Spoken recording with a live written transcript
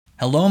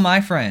Hello, my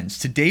friends.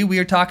 Today we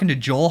are talking to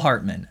Joel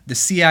Hartman, the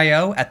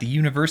CIO at the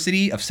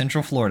University of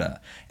Central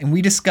Florida, and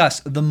we discuss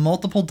the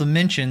multiple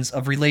dimensions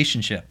of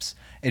relationships,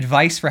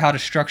 advice for how to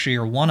structure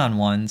your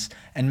one-on-ones,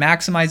 and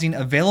maximizing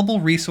available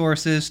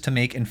resources to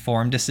make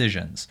informed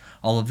decisions.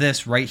 All of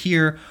this right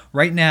here,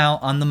 right now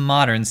on the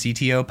Modern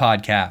CTO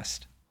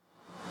Podcast.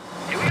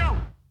 Here we go.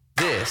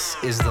 This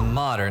is the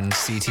Modern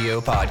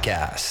CTO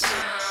Podcast.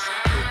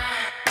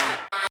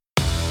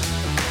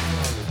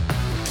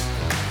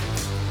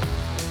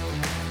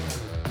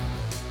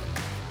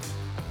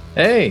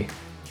 Hey,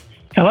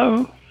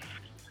 Hello.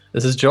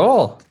 this is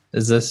Joel.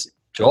 Is this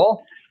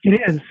Joel? It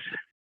is.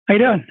 How you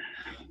doing?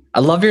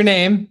 I love your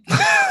name.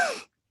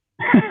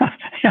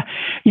 Yeah.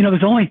 You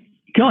can only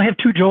have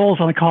two Joels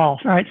on the call,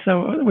 right?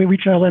 So we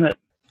reached our limit.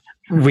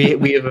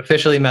 We have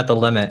officially met the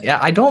limit. Yeah,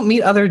 I don't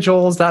meet other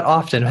Joels that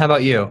often. How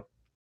about you?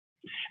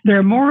 There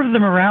are more of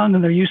them around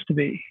than there used to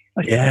be.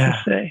 I should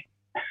say.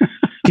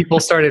 People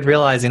started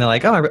realizing,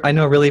 like, oh, I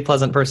know a really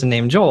pleasant person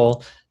named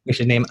Joel. We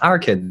should name our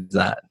kids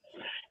that.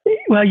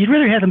 Well, you'd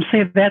rather have them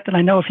say that than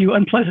I know a few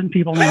unpleasant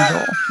people named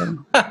Joel.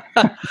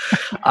 So.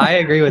 I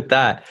agree with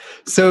that.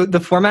 So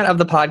the format of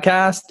the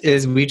podcast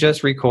is we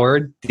just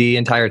record the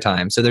entire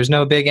time. So there's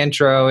no big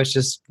intro. It's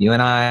just you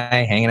and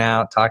I hanging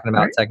out, talking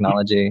about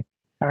technology.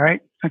 All right.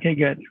 Okay,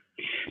 good.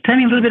 Tell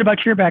me a little bit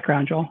about your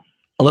background, Joel.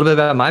 A little bit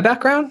about my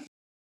background?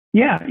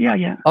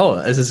 Yeah.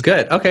 Oh, this is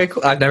good. Okay,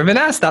 cool. I've never been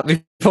asked that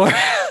before.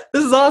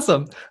 This is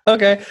awesome.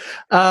 Okay.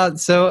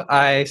 So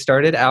I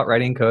started out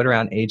writing code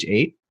around age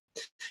 8.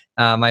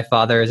 My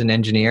father is an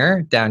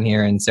engineer down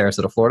here in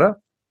Sarasota, Florida.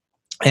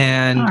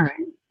 And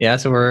yeah,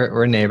 so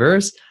we're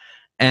neighbors.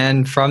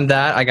 And from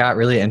that, I got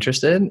really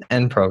interested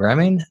in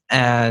programming.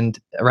 And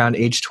around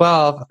age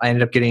 12, I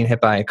ended up getting hit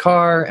by a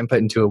car and put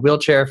into a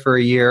wheelchair for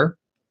a year.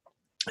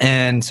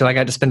 And so I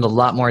got to spend a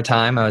lot more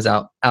time. I was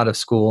out of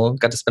school,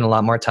 got to spend a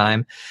lot more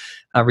time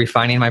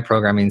refining my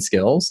programming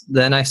skills.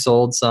 Then I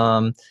sold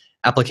some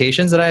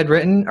applications that I had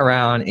written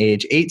around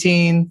age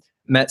 18,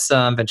 met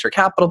some venture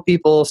capital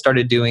people,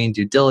 started doing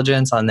due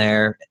diligence on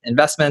their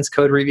investments,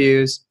 code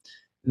reviews,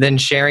 then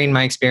sharing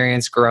my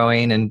experience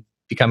growing and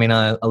becoming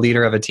a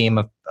leader of a team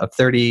of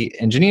 30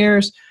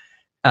 engineers,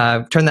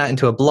 turned that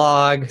into a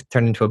blog,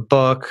 turned into a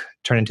book,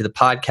 turned into the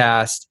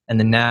podcast. And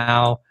then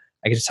now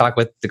I get to talk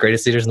with the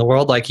greatest leaders in the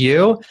world like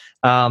you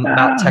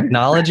about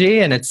technology.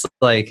 And it's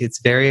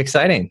very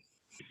exciting.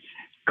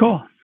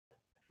 Cool.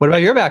 What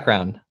about your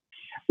background?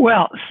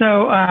 Well,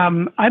 so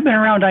I've been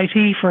around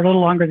IT for a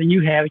little longer than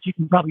you have, as you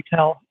can probably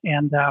tell.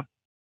 And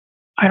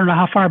I don't know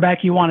how far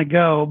back you want to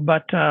go,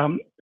 but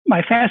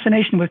my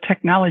fascination with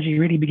technology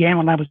really began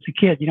when I was a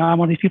kid. You know, I'm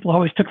one of these people who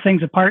always took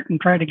things apart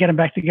and tried to get them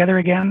back together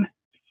again.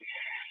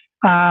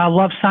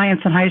 Loved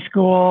science in high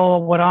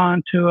school, went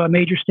on to a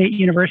major state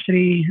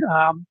university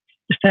to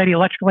study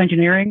electrical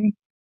engineering.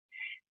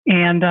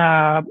 And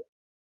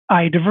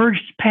I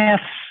diverged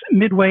paths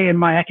midway in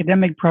my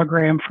academic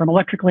program from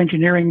electrical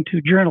engineering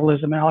to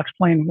journalism, and I'll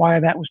explain why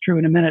that was true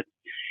in a minute.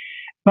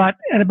 But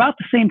at about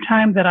the same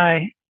time that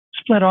I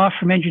split off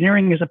from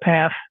engineering as a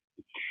path,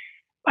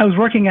 I was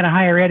working at a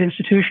higher ed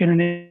institution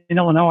in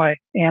Illinois,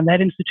 and that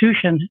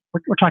institution,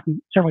 we're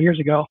talking several years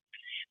ago,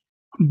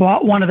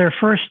 bought one of their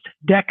first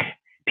DEC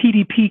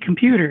PDP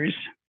computers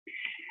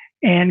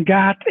and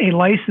got a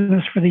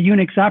license for the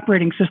Unix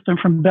operating system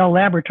from Bell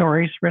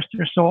Laboratories, rest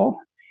their soul.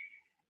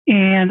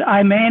 And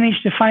I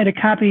managed to find a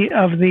copy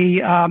of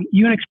the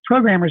Unix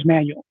Programmer's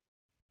Manual.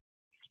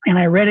 And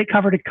I read it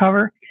cover to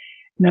cover.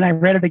 And then I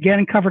read it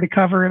again cover to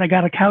cover, and I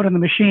got a count on the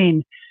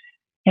machine.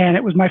 And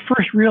it was my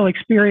first real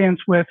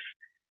experience with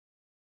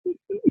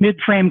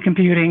mid-frame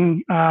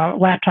computing.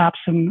 Laptops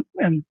and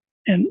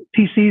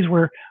PCs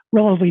were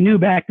relatively new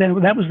back then.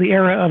 That was the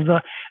era of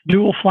the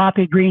dual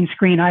floppy green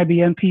screen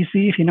IBM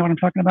PC, if you know what I'm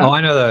talking about. Oh,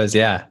 I know those,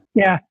 yeah.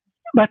 Yeah.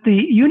 But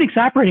the Unix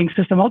operating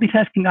system,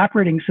 multitasking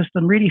operating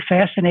system, really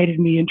fascinated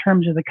me in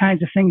terms of the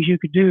kinds of things you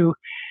could do.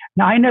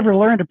 Now, I never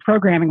learned a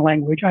programming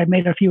language. I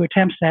made a few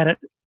attempts at it,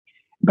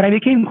 but I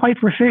became quite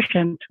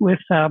proficient with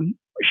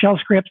shell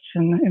scripts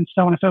and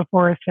so on and so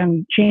forth,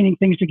 and chaining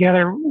things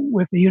together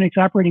with the Unix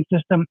operating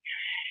system.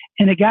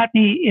 And it got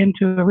me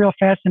into a real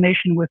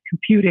fascination with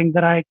computing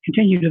that I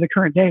continue to the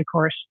current day, of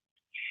course.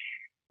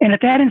 And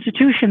at that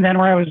institution then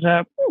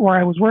where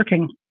I was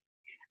working,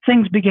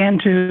 things began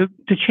to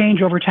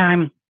change over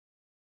time.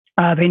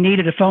 They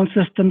needed a phone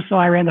system, so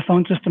I ran the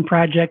phone system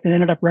project and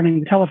ended up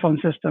running the telephone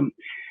system.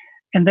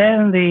 And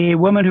then the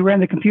woman who ran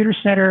the computer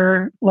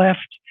center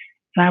left,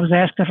 and I was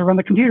asked if I run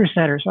the computer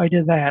center, so I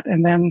did that.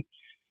 And then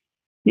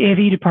the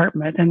AV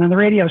department, and then the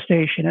radio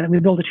station, and we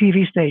built a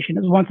TV station.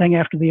 It was one thing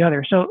after the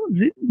other. So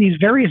these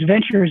various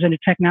ventures into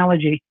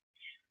technology,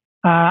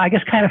 I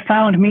guess, kind of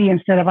found me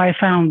instead of I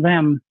found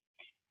them.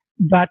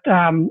 But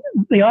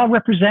they all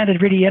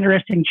represented really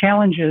interesting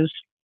challenges.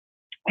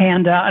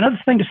 And another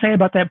thing to say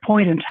about that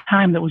point in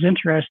time that was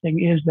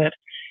interesting is that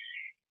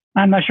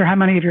I'm not sure how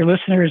many of your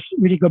listeners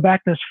really go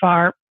back this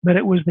far, but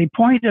it was the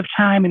point of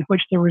time in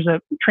which there was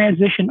a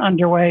transition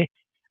underway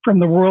from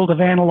the world of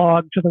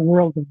analog to the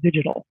world of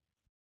digital.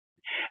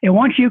 And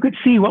once you could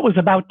see what was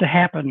about to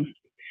happen,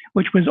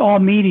 which was all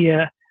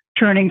media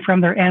turning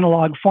from their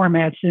analog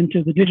formats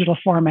into the digital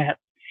format,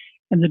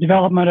 and the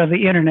development of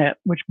the internet,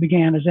 which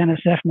began as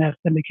NSFNet,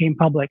 then became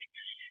public,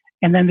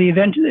 and then the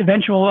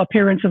eventual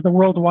appearance of the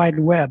World Wide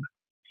Web.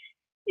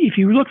 If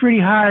you looked really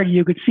hard,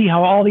 you could see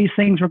how all these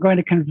things were going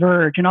to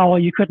converge, and although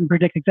you couldn't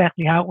predict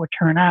exactly how it would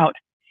turn out,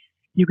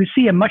 you could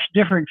see a much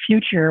different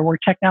future where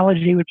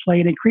technology would play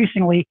an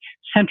increasingly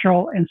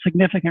central and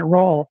significant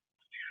role.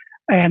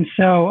 And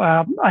so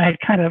I had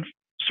kind of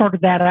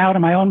sorted that out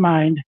in my own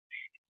mind,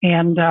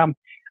 and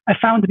I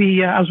found to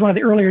be, I was one of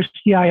the earlier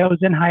CIOs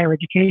in higher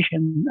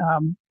education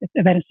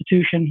at that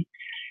institution.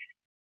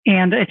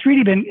 And it's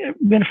really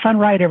been a fun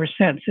ride ever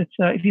since. It's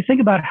if you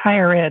think about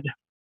higher ed,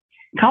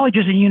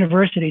 colleges and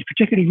universities,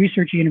 particularly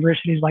research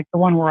universities like the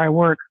one where I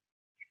work,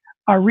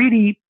 are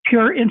really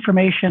pure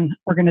information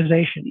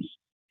organizations.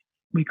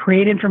 We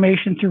create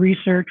information through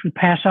research. We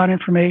pass on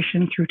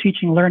information through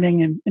teaching,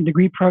 learning, and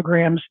degree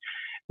programs.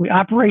 We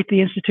operate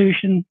the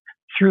institution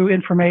through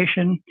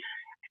information.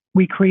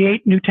 We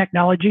create new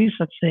technologies.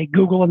 Let's say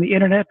Google and the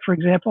internet, for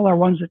example, are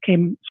ones that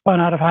spun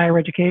out of higher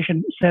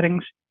education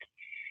settings.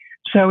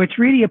 So it's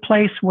really a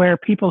place where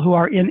people who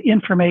are in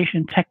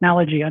information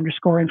technology,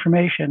 underscore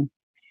information,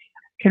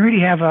 can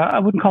really have I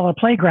wouldn't call it a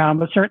playground,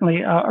 but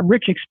certainly a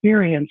rich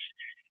experience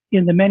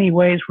in the many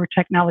ways where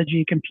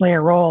technology can play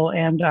a role.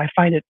 And I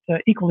find it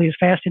equally as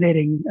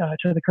fascinating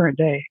to the current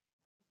day.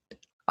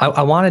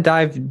 I want to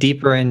dive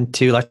deeper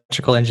into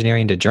electrical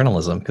engineering to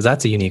journalism, because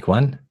that's a unique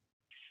one.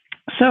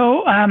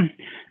 So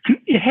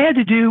it had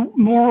to do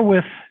more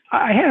with,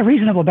 I had a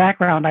reasonable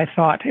background, I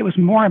thought. It was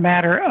more a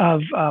matter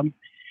of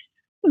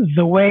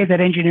the way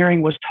that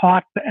engineering was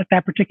taught at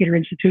that particular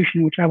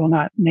institution, which I will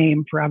not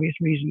name for obvious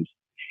reasons.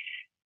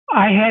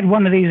 I had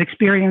one of these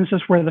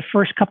experiences where the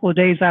first couple of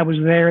days I was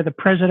there, the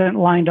president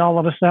lined all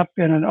of us up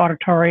in an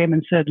auditorium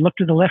and said, look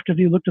to the left of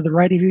you, look to the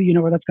right of you, you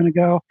know where that's going to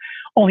go.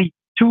 Only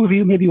two of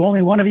you, maybe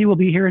only one of you will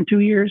be here in 2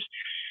 years.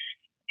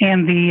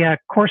 And the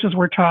courses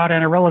were taught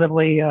in a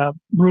relatively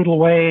brutal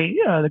way,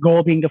 the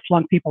goal being to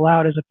flunk people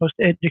out as opposed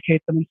to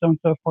educate them and so on and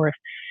so forth.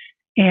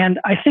 And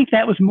I think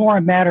that was more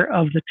a matter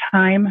of the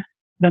time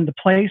than the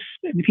place.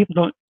 I mean, people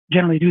don't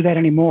generally do that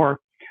anymore.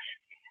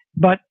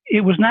 But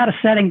it was not a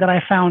setting that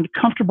I found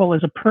comfortable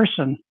as a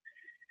person.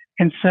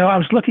 And so I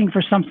was looking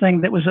for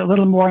something that was a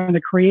little more on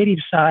the creative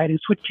side, and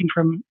switching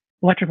from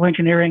electrical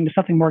engineering to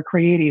something more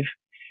creative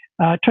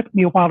took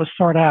me a while to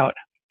sort out.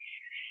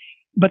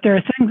 But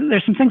there's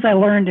some things I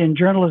learned in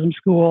journalism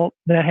school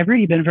that have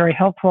really been very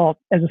helpful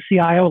as a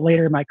CIO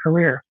later in my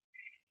career.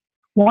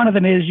 One of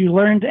them is you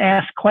learn to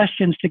ask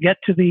questions to get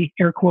to the,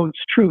 air quotes,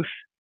 truth.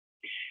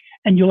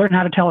 And you learn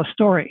how to tell a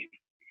story.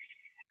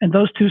 And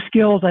those two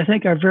skills, I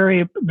think, are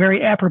very,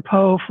 very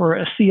apropos for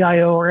a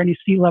CIO or any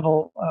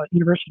C-level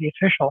university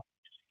official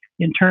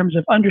in terms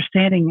of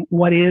understanding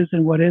what is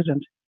and what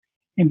isn't,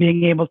 and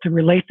being able to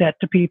relate that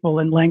to people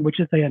in language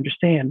that they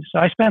understand. So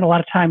I spent a lot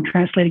of time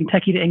translating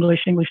techie to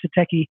English, English to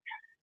techie,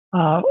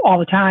 all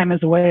the time as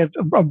a way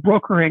of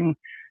brokering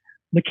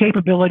the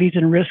capabilities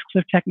and risks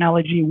of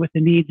technology with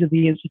the needs of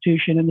the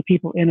institution and the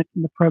people in it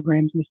and the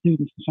programs and the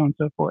students and so on and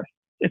so forth.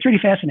 It's really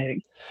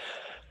fascinating.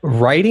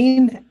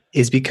 Writing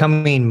is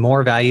becoming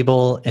more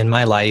valuable in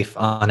my life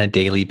on a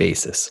daily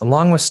basis,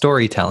 along with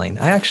storytelling.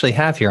 I actually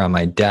have here on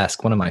my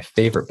desk one of my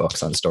favorite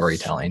books on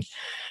storytelling.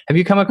 Have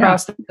you come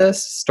across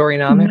this,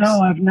 Storynomics?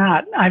 No, I've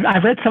not.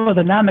 I've read some of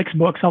the nomics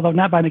books, although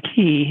not by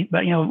McKee,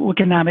 but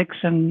Wikinomics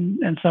and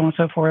so on and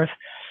so forth.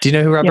 Do you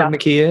know who Robert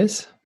McKee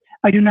is?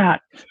 I do not.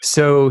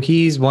 So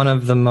he's one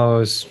of the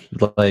most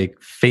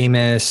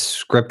famous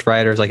script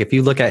writers. Like if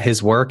you look at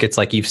his work, it's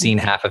like you've seen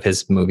half of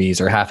his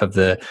movies or half of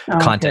the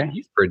content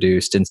he's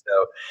produced. And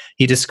so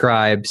he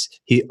describes,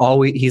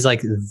 he's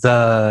like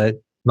the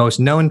most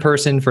known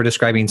person for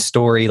describing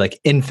story like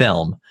in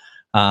film.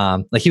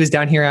 Like he was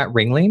down here at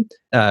Ringling,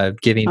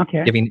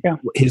 giving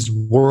his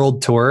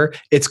world tour.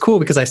 It's cool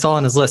because I saw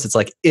on his list, it's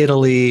like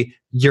Italy,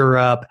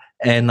 Europe,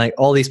 and like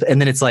all these, and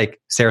then it's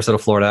like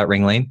Sarasota, Florida at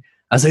Ringling.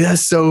 I was like,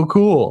 that's so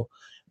cool.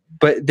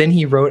 But then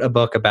he wrote a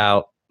book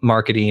about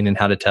marketing and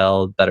how to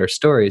tell better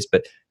stories.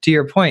 But to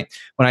your point,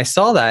 when I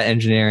saw that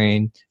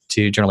engineering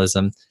to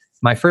journalism,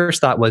 my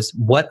first thought was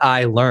what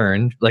I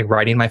learned, like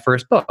writing my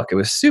first book. It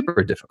was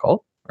super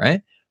difficult,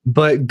 right?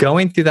 But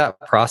going through that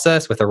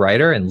process with a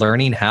writer and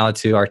learning how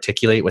to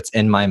articulate what's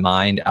in my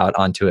mind out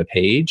onto a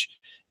page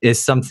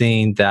is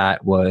something that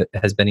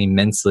has been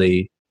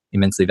immensely,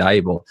 immensely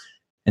valuable.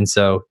 And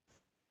so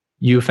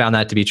you found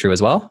that to be true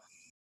as well?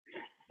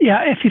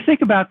 Yeah, if you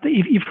think about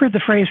you've heard the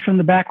phrase from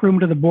the back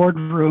room to the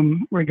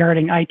boardroom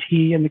regarding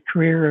IT and the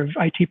career of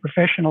IT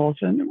professionals.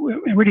 And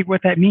really what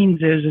that means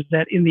is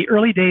that in the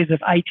early days of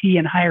IT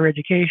and higher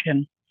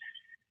education,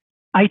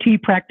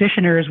 IT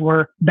practitioners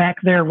were back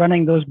there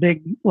running those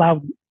big,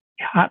 loud,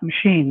 hot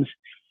machines.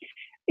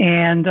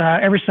 And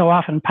every so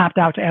often popped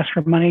out to ask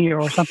for money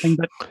or something,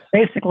 but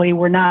basically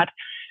were not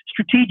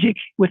strategic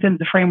within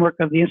the framework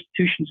of the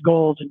institution's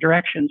goals and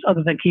directions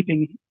other than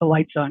keeping the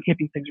lights on,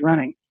 keeping things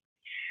running.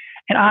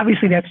 And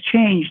obviously that's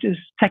changed as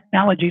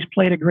technology's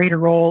played a greater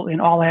role in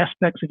all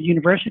aspects of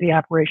university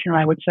operation,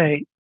 I would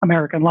say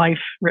American life,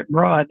 writ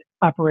broad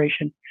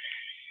operation.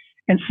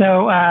 And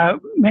so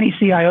many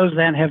CIOs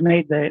then have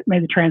made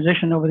the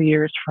transition over the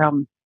years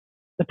from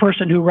the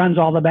person who runs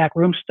all the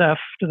backroom stuff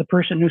to the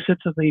person who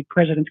sits at the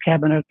president's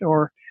cabinet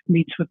or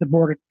meets with the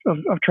board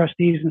of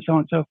trustees and so on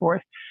and so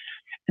forth.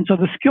 And so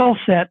the skill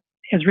set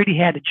has really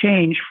had to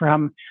change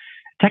from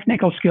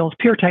technical skills,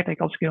 pure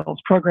technical skills,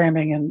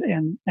 programming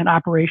and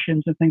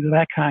operations and things of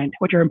that kind,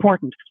 which are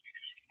important,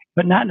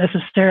 but not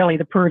necessarily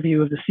the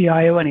purview of the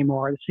CIO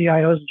anymore. The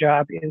CIO's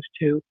job is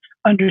to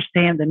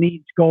understand the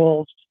needs,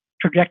 goals,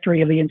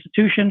 trajectory of the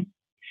institution,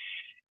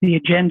 the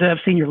agenda of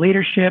senior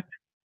leadership,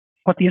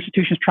 what the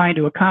institution is trying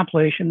to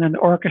accomplish, and then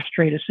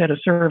orchestrate a set of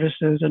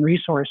services and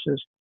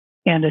resources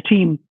and a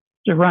team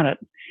to run it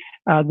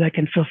that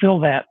can fulfill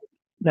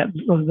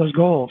those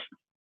goals.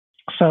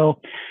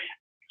 So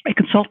a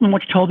consultant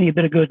which told me a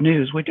bit of good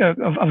news,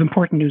 of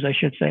important news, I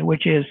should say,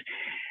 which is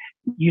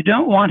you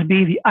don't want to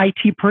be the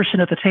IT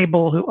person at the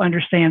table who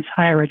understands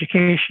higher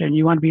education.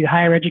 You want to be the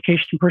higher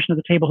education person at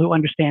the table who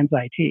understands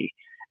IT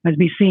and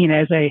be seen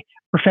as a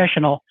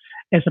professional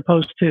as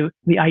opposed to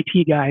the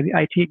IT guy, the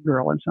IT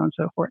girl, and so on and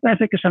so forth. I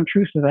think there's some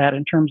truth to that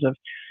in terms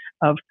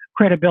of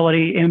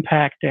credibility,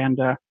 impact, and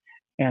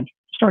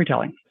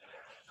storytelling.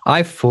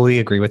 I fully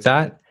agree with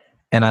that.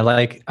 And I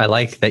like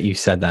that you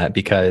said that,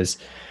 because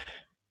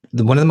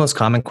one of the most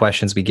common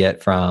questions we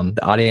get from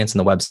the audience and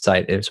the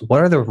website is,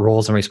 what are the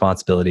roles and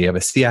responsibility of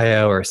a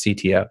CIO or a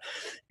CTO?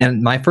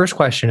 And my first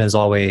question is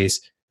always,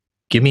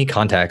 give me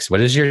context. What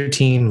does your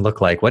team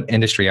look like? What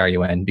industry are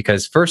you in?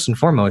 Because first and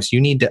foremost,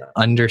 you need to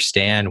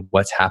understand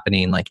what's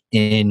happening like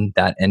in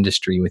that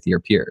industry with your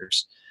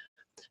peers.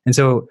 And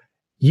so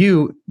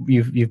you've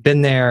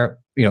been there,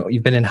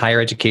 you've been in higher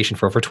education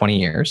for over 20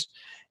 years.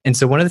 And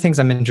so one of the things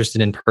I'm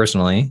interested in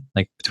personally,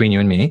 like between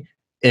you and me,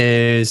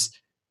 is,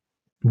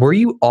 were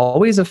you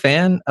always a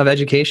fan of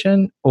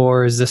education,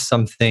 or is this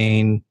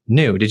something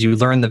new? Did you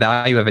learn the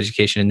value of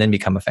education and then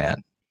become a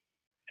fan?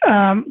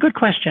 Good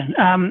question.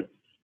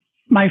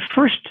 My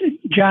first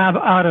job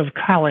out of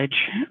college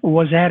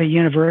was at a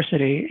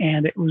university,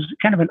 and it was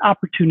kind of an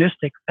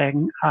opportunistic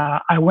thing.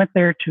 I went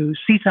there to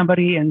see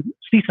somebody and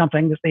see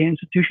something that the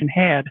institution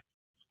had,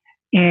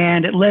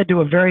 and it led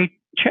to a very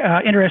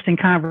interesting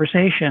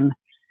conversation,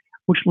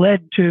 which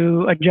led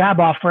to a job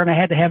offer, and I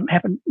had to have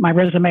my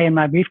resume in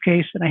my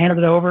briefcase, and I handed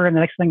it over, and the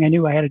next thing I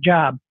knew, I had a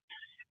job.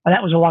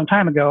 That was a long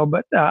time ago,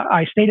 but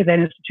I stayed at that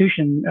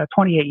institution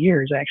 28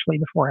 years, actually,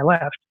 before I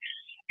left,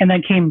 and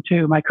then came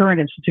to my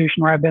current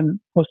institution, where I've been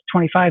close to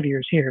 25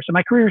 years here. So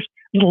my career's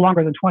a little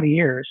longer than 20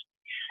 years.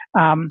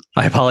 I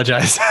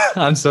apologize.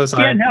 I'm so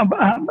sorry. Yeah,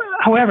 no.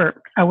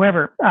 However,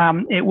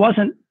 it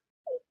wasn't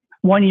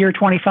 1 year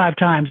 25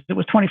 times. It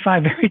was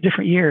 25 very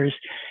different years.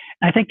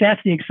 I think that's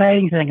the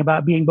exciting thing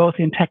about being both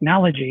in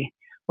technology,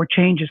 where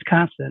change is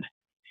constant,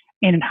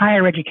 and in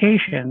higher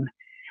education,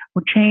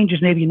 where change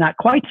is maybe not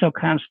quite so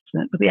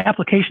constant, but the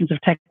applications of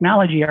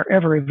technology are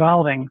ever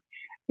evolving.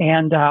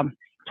 And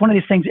it's one of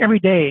these things, every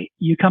day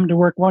you come to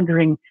work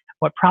wondering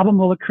what problem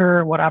will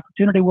occur, what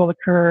opportunity will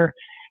occur,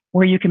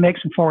 where you can make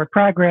some forward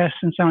progress,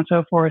 and so on and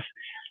so forth.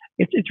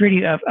 It's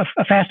really a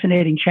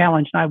fascinating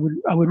challenge. And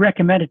I would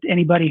recommend it to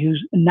anybody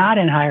who's not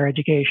in higher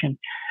education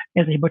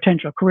as a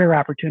potential career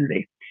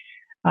opportunity.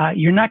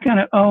 You're not going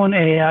to own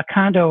a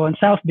condo on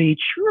South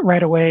Beach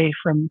right away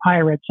from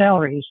higher ed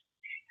salaries,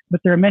 but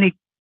there are many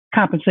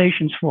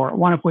compensations for it,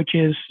 one of which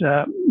is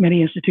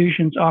many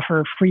institutions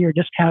offer free or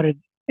discounted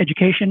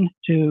education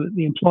to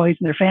the employees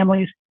and their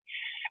families.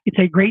 It's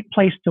a great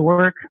place to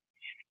work.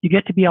 You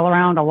get to be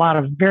around a lot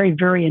of very,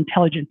 very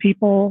intelligent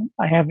people.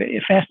 I have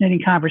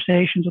fascinating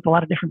conversations with a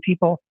lot of different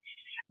people.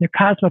 They're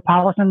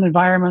cosmopolitan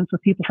environments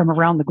with people from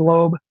around the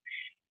globe.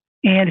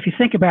 And if you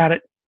think about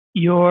it,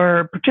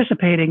 you're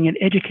participating in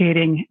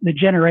educating the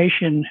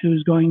generation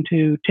who's going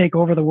to take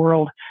over the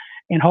world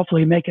and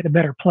hopefully make it a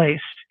better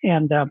place.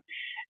 And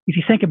if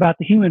you think about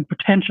the human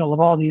potential of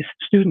all these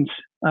students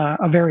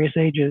of various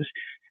ages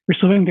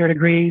pursuing their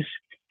degrees,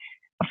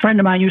 a friend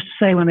of mine used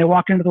to say when they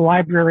walked into the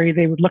library,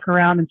 they would look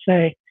around and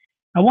say,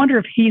 I wonder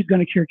if he's going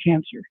to cure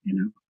cancer,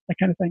 that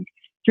kind of thing.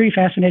 It's really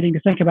fascinating to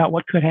think about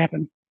what could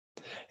happen.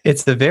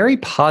 It's a very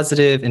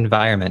positive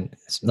environment.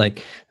 It's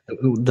like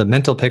the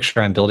mental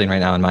picture I'm building right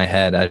now in my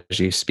head as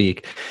you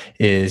speak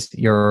is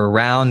you're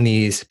around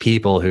these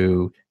people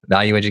who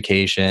value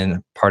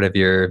education, part of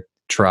your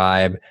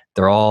tribe.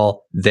 They're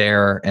all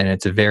there, and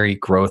it's a very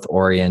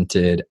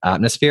growth-oriented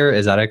atmosphere.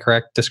 Is that a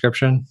correct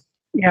description?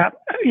 Yeah.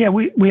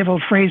 We have a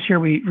phrase here.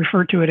 We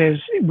refer to it as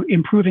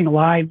improving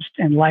lives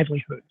and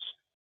livelihoods.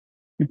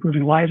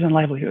 Improving lives and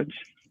livelihoods.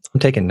 I'm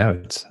taking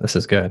notes. This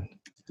is good.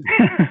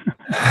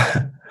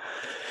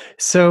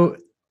 So,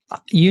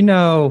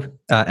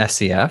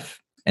 SCF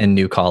and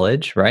New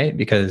College, right?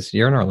 Because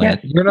you're in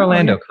Orlando. Yes. You're in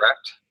Orlando,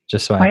 correct?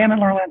 Just so I am in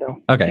Orlando.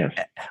 Okay.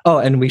 Yes. Oh,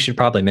 and we should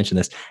probably mention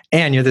this.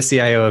 And you're the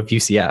CIO of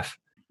UCF.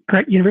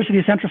 Correct. University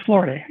of Central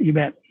Florida. You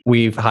bet.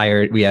 We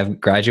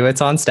have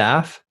graduates on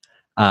staff.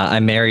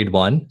 I married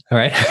one,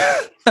 right?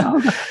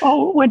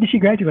 When did she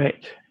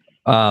graduate?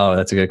 Oh,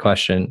 that's a good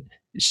question.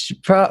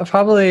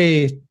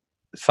 Probably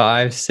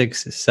 5,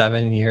 6,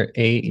 7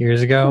 8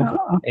 years ago.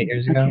 Oh, 8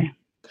 years ago. okay.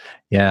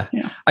 Yeah.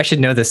 Yeah. I should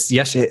know this.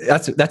 Yes,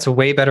 that's a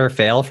way better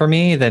fail for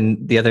me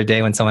than the other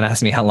day when someone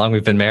asked me how long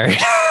we've been married.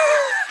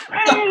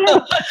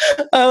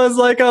 I was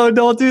like, oh,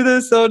 don't do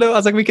this. Oh no. I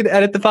was like, we can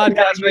edit the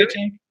podcast, right,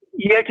 Jake?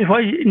 Yeah,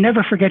 you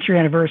never forget your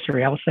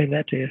anniversary. I will say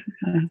that to you.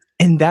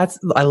 And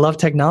I love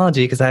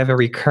technology because I have a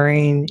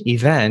recurring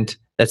event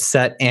that's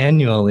set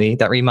annually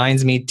that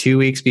reminds me 2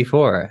 weeks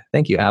before.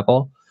 Thank you,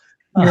 Apple.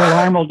 Your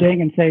alarm will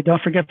ding and say,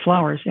 "Don't forget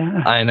flowers."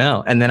 Yeah. I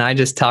know. And then I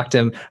just talked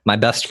to my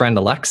best friend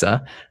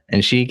Alexa,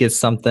 and she gets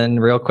something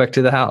real quick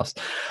to the house.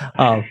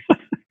 Do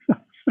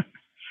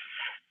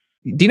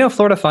you know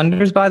Florida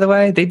Funders, by the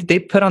way? They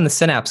put on the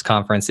Synapse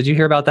conference. Did you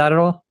hear about that at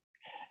all?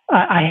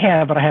 I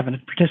have, but I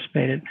haven't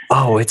participated.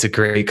 Oh, it's a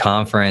great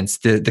conference.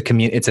 The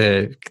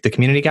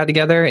community got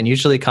together, and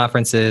usually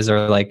conferences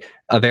are like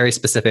a very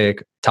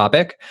specific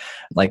topic,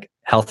 like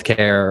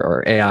healthcare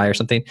or AI or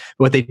something.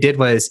 What they did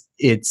was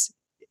it's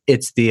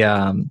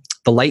the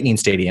Lightning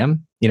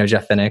Stadium. You know,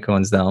 Jeff Finnick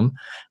owns them,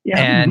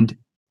 and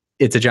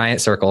it's a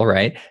giant circle,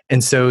 right?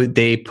 And so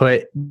they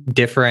put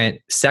different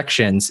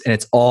sections, and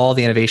it's all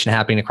the innovation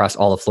happening across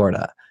all of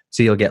Florida.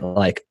 So you'll get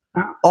like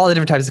all the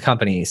different types of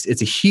companies.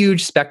 It's a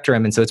huge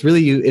spectrum, and so it's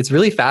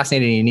really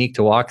fascinating and unique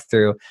to walk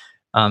through.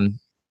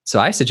 So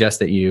I suggest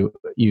that you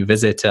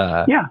visit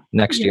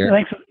next year.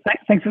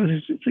 Thanks for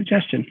the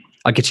suggestion.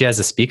 I'll get you as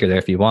a speaker there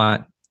if you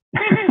want.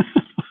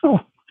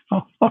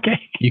 Oh, okay.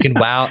 You can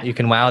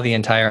wow the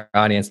entire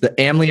audience. The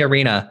Amalie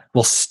Arena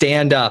will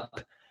stand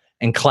up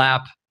and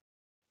clap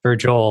for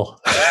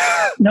Joel.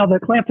 No, they'll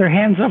clamp their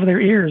hands over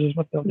their ears is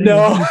what they'll do.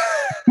 No,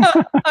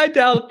 I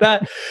doubt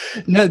that.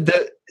 No,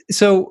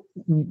 so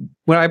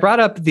when I brought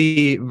up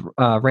the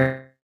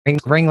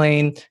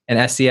Ringling and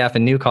SCF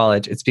and New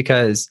College, it's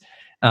because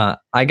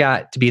I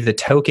got to be the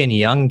token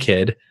young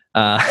kid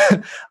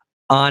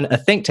on a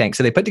think tank.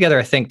 So they put together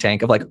a think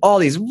tank of like all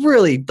these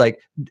really like,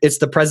 it's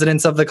the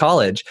presidents of the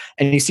college.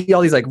 And you see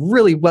all these like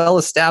really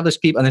well-established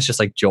people. And it's just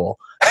like Joel.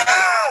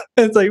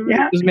 It's like,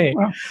 it's me.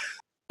 Well,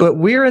 but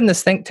we're in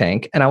this think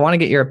tank, and I want to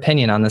get your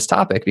opinion on this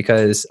topic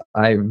because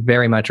I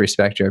very much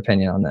respect your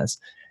opinion on this.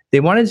 They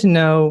wanted to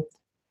know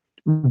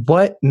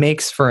what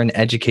makes for an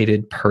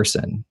educated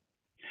person.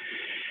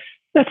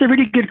 that's a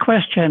really good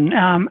question.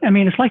 I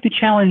mean, it's like the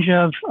challenge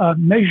of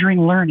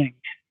measuring learning,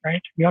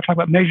 right? We all talk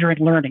about measuring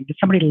learning. Did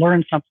somebody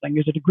learn something?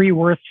 Is a degree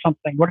worth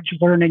something? What did you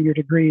learn in your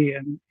degree?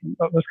 And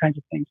those kinds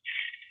of things.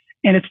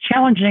 And it's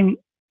challenging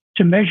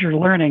to measure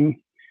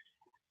learning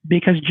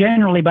because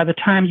generally by the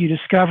time you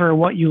discover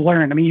what you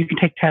learn, I mean, you can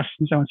take tests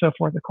and so on and so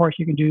forth. Of course,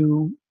 you can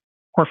do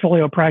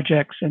portfolio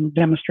projects and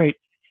demonstrate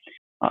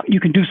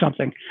you can do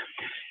something.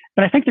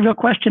 But I think the real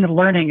question of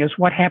learning is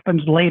what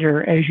happens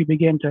later as you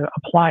begin to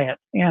apply it.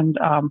 And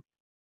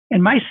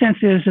my sense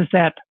is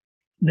that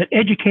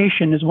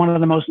education is one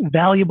of the most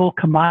valuable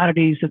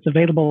commodities that's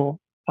available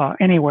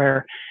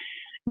anywhere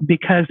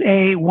because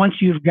A, once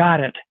you've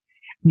got it,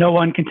 no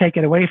one can take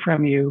it away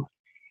from you.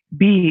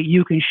 B,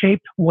 you can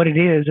shape what it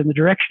is in the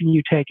direction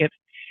you take it.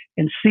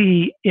 And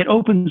C, it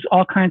opens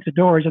all kinds of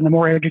doors. And the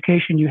more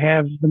education you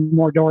have, the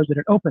more doors that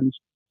it opens.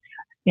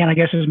 And I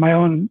guess as my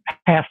own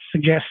path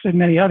suggests and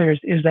many others,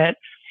 is that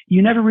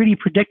you never really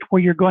predict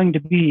where you're going to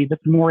be, but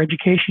the more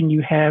education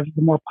you have,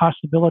 the more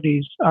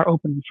possibilities are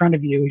open in front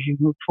of you as you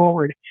move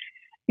forward.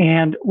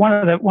 And one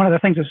of the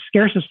things that's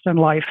scarcest in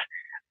life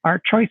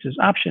are choices,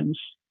 options,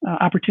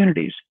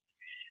 opportunities.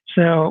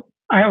 So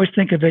I always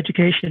think of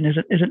education as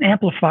an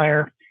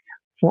amplifier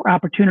for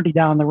opportunity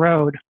down the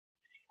road.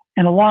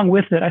 And along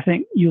with it, I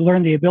think you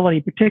learn the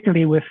ability,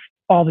 particularly with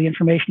all the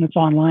information that's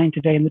online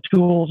today and the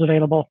tools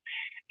available,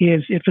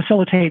 is it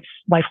facilitates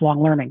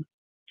lifelong learning.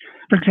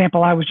 For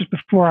example, I was just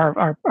before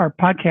our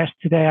podcast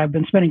today, I've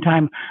been spending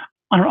time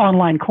on an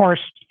online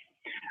course,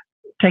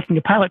 taking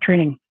a pilot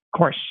training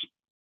course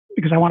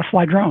because I want to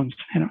fly drones.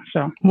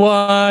 So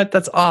What?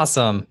 That's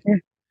awesome.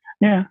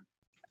 Yeah.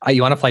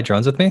 You want to fly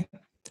drones with me?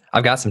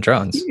 I've got some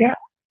drones. Yeah.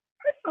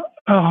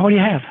 Oh, what do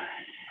you have?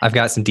 I've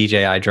got some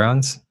DJI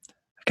drones.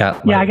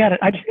 I got it.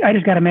 I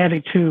just got a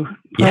Mavic 2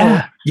 Pro.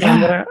 Yeah.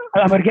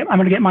 I'm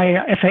gonna get my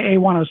FAA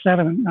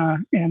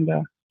 107 and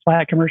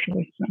fly it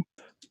commercially. So.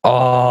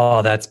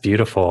 Oh, that's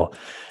beautiful.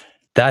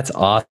 That's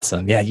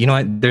awesome. Yeah, you know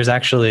what? There's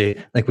actually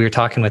I was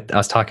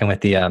talking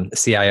with the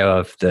CIO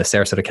of the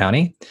Sarasota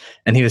County,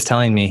 and he was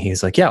telling me,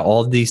 he's like, yeah,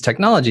 all of these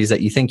technologies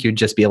that you think you'd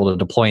just be able to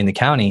deploy in the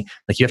county,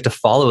 like you have to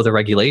follow the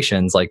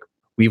regulations. Like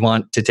we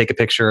want to take a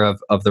picture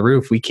of the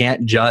roof. We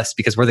can't just,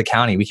 because we're the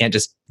county, we can't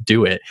just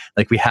do it.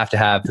 Like we have to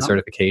have the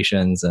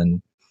certifications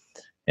and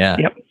yeah.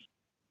 Yep.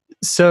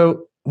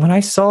 So when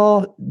I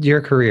saw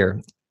your career,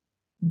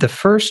 the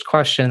first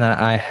question that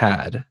I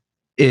had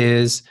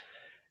is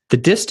the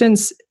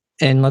distance.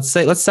 And let's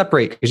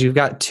separate because you've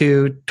got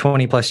 2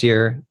 20+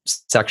 year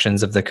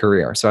sections of the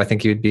career. So I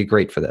think you'd be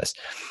great for this.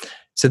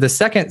 So the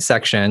second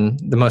section,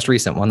 the most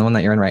recent one, the one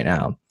that you're in right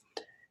now,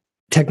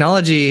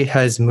 technology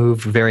has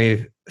moved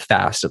very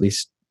fast, at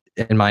least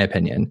in my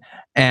opinion.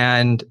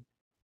 And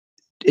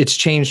it's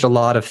changed a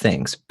lot of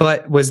things.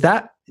 But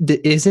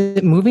is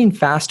it moving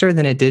faster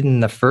than it did in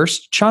the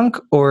first chunk,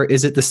 or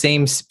is it the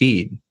same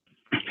speed?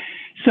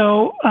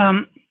 So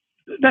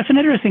that's an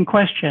interesting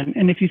question.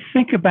 And if you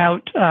think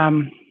about,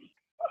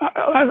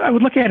 I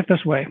would look at it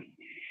this way.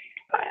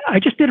 I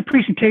just did a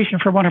presentation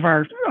for one of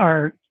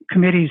our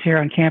committees here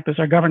on campus,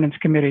 our governance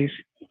committees.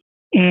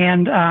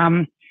 And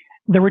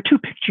there were two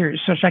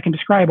pictures, which I can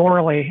describe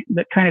orally,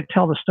 that kind of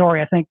tell the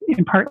story, I think,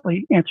 in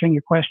partly answering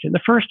your question.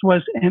 The first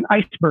was an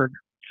iceberg.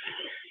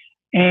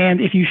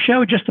 And if you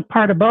show just the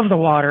part above the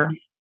water,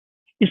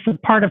 it's the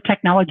part of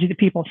technology that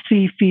people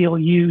see, feel,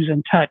 use,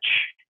 and touch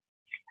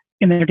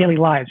in their daily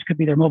lives. It could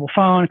be their mobile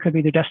phone, it could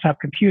be their desktop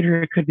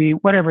computer, it could be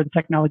whatever the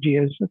technology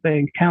is that they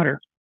encounter.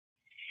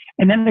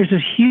 And then there's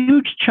this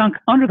huge chunk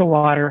under the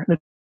water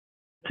that's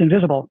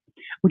invisible,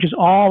 which is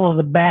all of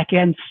the back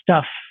end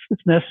stuff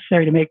that's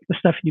necessary to make the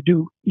stuff you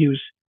do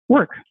use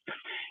work.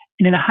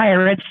 And in a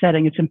higher ed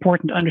setting, it's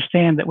important to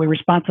understand that we're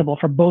responsible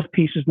for both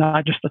pieces,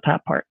 not just the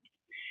top part.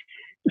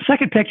 The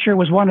second picture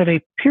was one of a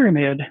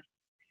pyramid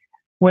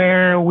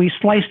where we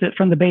sliced it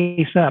from the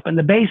base up. And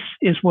the base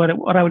is what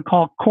I would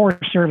call core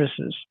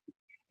services.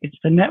 It's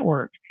the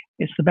network.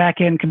 It's the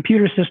back-end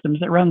computer systems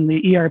that run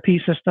the ERP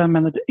system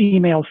and the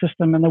email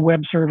system and the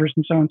web servers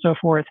and so on and so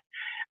forth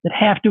that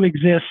have to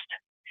exist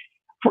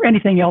for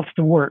anything else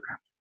to work.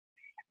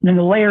 And then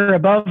the layer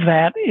above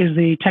that is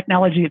the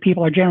technology that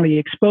people are generally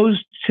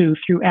exposed to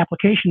through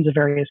applications of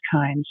various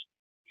kinds.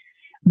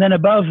 Then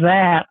above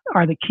that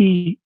are the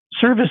key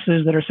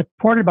services that are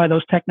supported by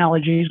those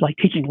technologies, like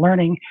teaching,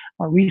 learning,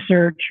 or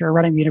research, or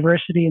running the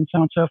university, and so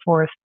on and so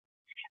forth.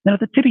 Then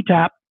at the tippy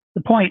top,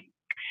 the point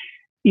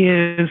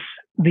is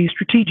the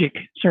strategic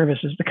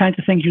services, the kinds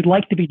of things you'd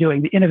like to be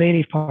doing, the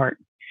innovative part.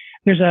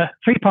 There's a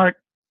three-part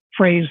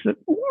phrase that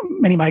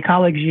many of my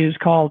colleagues use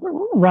called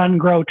run,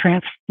 grow,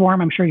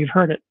 transform. I'm sure you've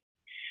heard it.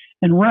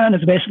 And run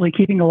is basically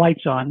keeping the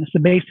lights on. It's the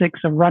basics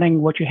of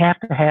running what you have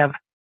to have: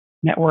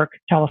 network,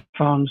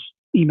 telephones,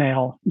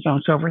 email, and so on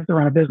and so forth to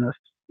run a business.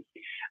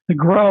 The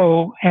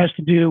grow has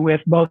to do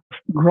with both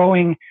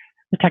growing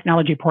the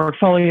technology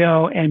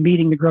portfolio and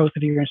meeting the growth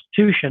of your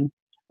institution,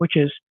 which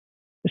is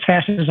as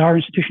fast as our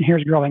institution here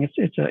is growing.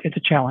 It's a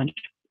challenge.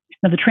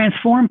 Now, the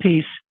transform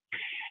piece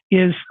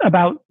is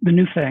about the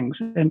new things,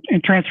 and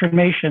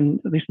transformation,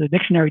 at least the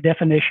dictionary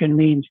definition,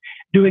 means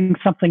doing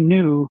something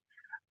new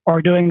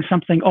or doing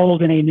something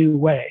old in a new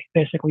way,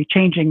 basically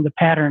changing the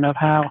pattern of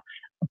how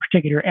a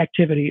particular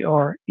activity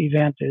or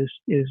event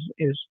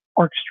is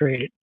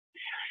orchestrated.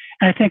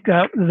 And I think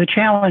the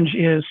challenge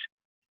is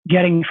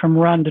getting from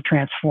run to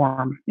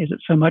transform. Is it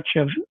so much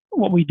of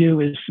what we do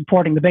is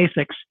supporting the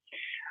basics?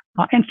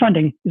 And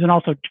funding is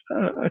also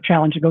a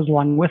challenge that goes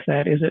along with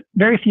that. Is it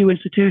very few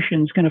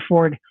institutions can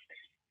afford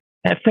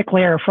that thick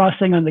layer of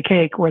frosting on the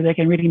cake where they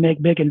can really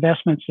make big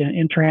investments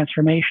in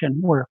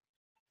transformation,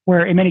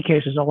 where in many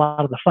cases a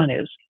lot of the fun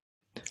is.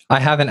 I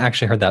haven't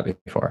actually heard that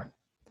before.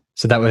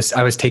 So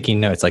I was taking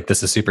notes, like,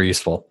 this is super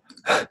useful.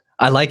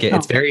 I like it.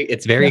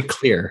 It's very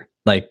clear.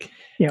 Like,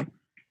 yeah.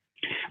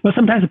 Well,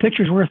 sometimes a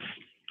picture's worth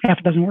half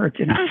a dozen words,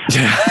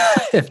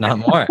 if not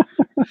more.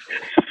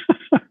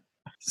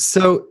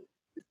 So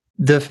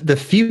the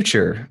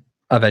future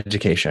of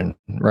education,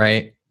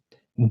 right?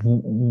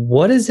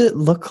 What does it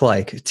look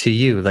like to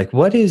you? Like,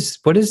 what is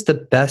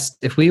the best,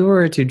 if we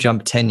were to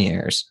jump 10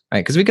 years,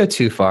 right? Because we go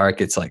too far, it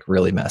gets like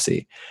really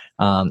messy.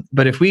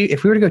 But if we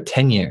were to go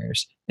 10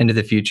 years into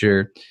the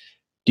future,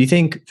 do you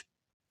think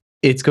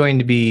it's going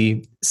to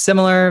be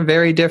similar,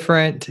 very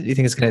different? Do you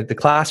think the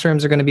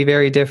classrooms are going to be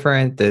very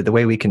different? The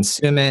way we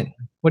consume it?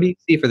 What do you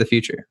see for the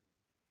future?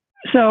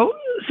 So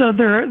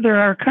there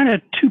are kind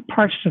of two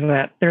parts to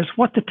that. There's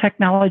what the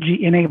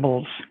technology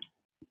enables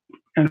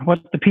and what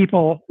the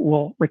people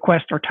will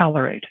request or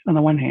tolerate on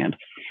the one hand.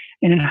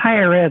 And in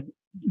higher ed,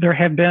 there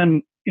have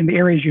been, in the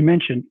areas you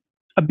mentioned,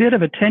 a bit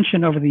of a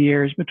tension over the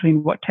years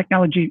between what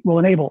technology will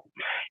enable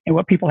and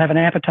what people have an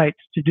appetite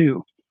to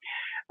do.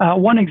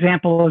 One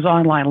example is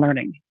online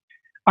learning.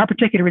 Our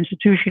particular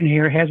institution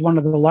here has one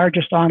of the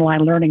largest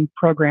online learning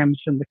programs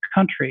in the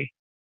country,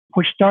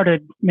 which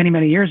started many,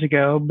 many years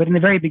ago. But in the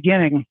very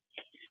beginning,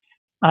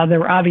 there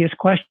were obvious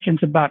questions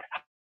about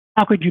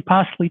how could you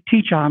possibly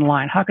teach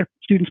online? How could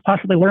students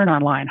possibly learn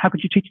online? How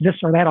could you teach this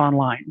or that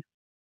online?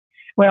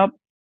 Well,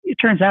 it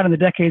turns out in the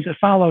decades that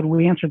followed,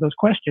 we answered those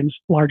questions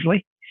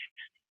largely.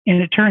 And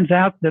it turns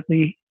out that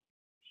the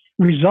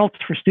results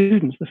for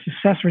students, the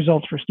success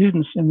results for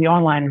students in the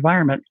online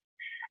environment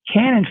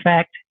can, in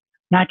fact,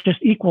 not just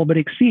equal but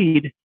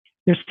exceed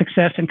their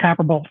success in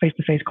comparable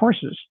face-to-face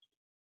courses.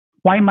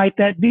 Why might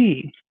that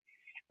be?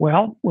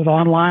 Well, with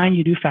online,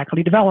 you do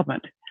faculty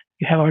development.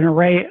 You have an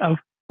array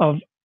of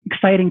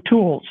exciting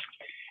tools.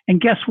 And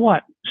guess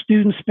what?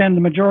 Students spend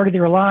the majority of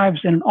their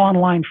lives in an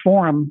online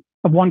forum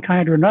of one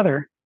kind or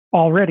another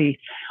already.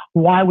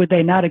 Why would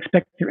they not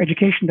expect their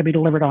education to be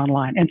delivered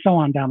online, and so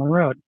on down the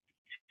road?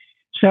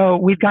 So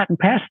we've gotten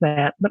past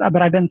that, but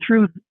I've been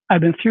through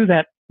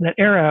that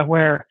era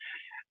where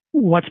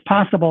what's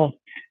possible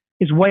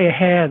is way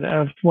ahead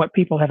of what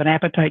people have an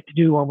appetite to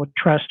do or would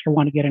trust or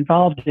want to get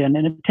involved in.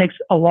 And it takes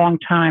a long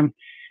time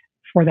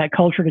for that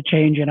culture to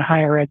change in a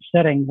higher ed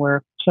setting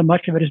where so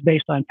much of it is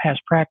based on past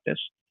practice.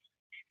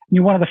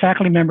 One of the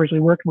faculty members we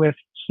worked with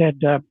said,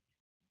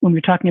 when we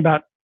were talking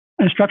about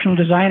an instructional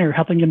designer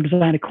helping them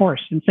design a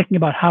course and thinking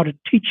about how to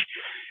teach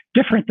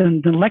different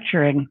than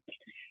lecturing,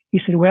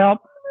 he said, well,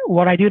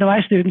 what I do to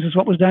my students is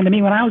what was done to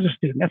me when I was a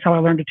student. That's how I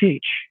learned to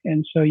teach.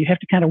 And so you have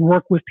to kind of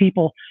work with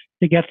people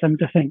to get them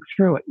to think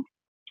through it.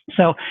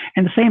 So,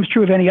 and the same is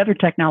true of any other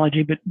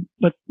technology,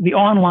 but the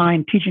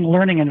online teaching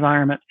learning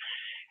environment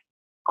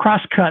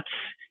cross-cuts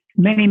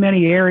many,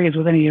 many areas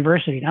within a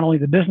university, not only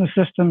the business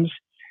systems,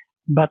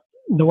 but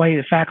the way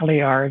the faculty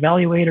are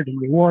evaluated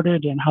and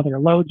rewarded and how their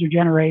loads are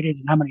generated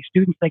and how many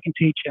students they can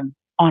teach and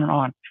on and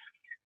on.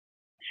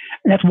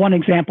 And that's one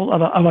example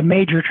of a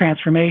major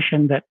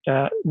transformation that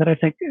I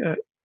think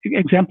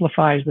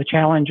exemplifies the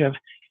challenge of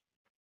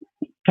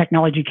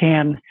technology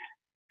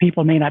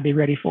people may not be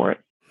ready for it.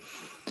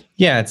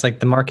 Yeah, it's like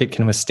the market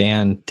can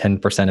withstand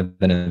 10% of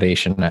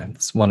innovation.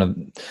 That's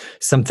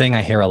something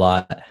I hear a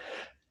lot.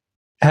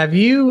 Have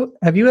you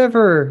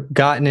ever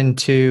gotten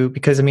into,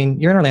 because I mean,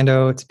 you're in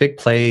Orlando, it's a big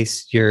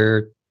place,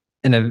 you're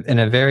in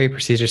a very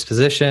prestigious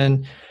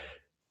position.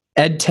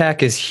 Ed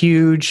tech is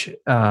huge.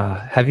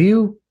 Have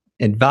you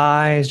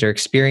advised or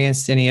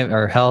experienced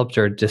or helped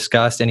or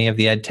discussed any of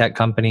the ed tech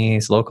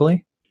companies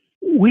locally?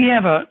 We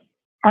have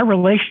our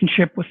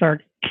relationship with our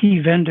key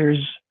vendors,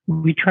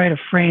 we try to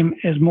frame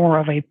as more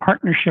of a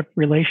partnership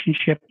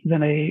relationship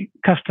than a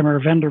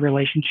customer-vendor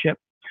relationship.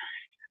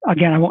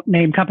 Again, I won't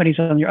name companies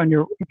on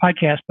your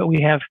podcast, but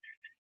we have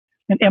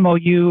an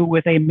MOU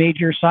with a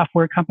major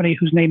software company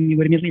whose name you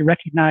would immediately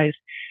recognize,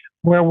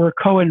 where we're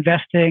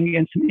co-investing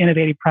in some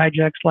innovative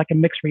projects like a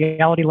mixed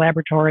reality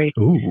laboratory.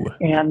 Ooh.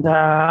 And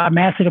a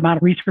massive amount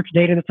of research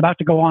data that's about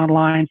to go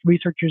online for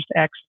researchers to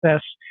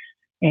access,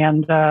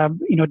 and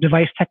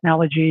device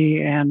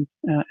technology and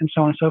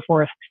so on and so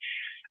forth.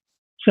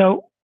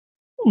 So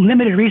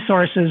limited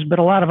resources, but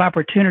a lot of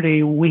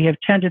opportunity. We have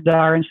tended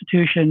our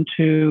institution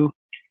to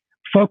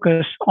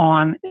focus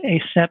on a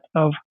set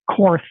of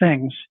core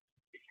things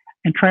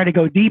and try to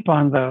go deep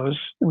on those,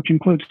 which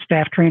includes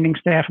staff training,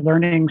 staff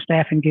learning,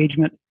 staff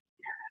engagement,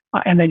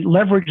 and then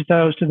leverage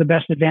those to the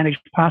best advantage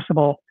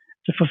possible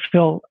to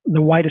fulfill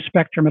the widest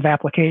spectrum of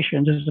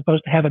applications, as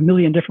opposed to have a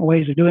million different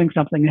ways of doing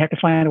something and have to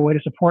find a way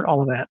to support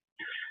all of that.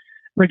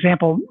 For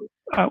example,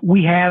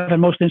 we have, and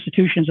most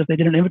institutions, if they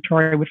did an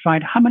inventory, would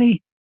find how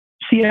many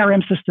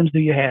CRM systems do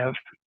you have?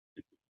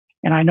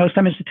 And I know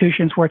some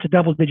institutions where it's a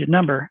double-digit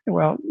number.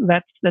 Well,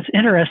 that's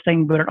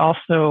interesting, but it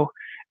also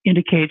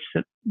indicates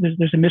that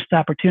there's a missed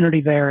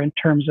opportunity there in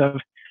terms of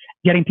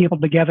getting people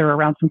together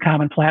around some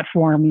common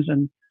platforms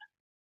and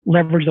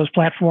leverage those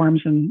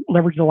platforms and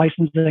leverage the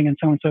licensing and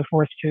so on and so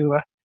forth to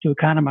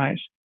economize.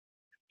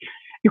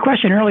 Your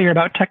question earlier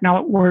about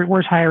technology,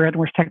 where's higher ed and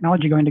where's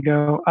technology going to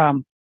go,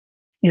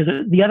 is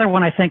the other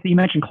one I think that you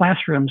mentioned,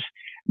 classrooms,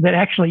 that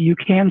actually you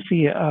can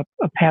see a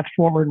path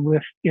forward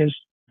with is,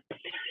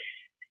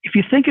 if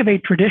you think of a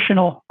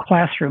traditional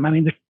classroom, I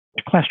mean, the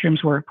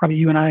classrooms where probably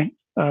you and I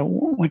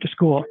went to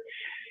school,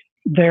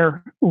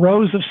 they're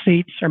rows of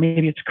seats, or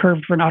maybe it's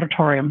curved for an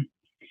auditorium.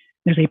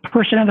 There's a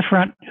person in the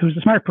front who's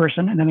the smart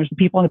person, and then there's the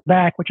people in the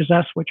back, which is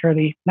us, which are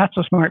the not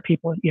so smart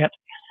people yet.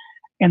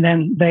 And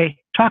then they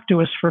talk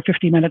to us for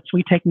 50 minutes.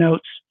 We take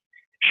notes,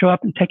 show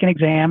up and take an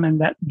exam,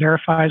 and that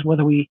verifies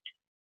whether we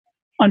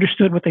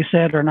understood what they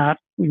said or not.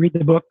 We read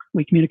the book,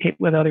 we communicate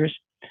with others.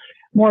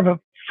 More of a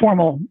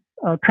formal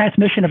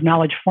transmission of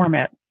knowledge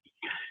format.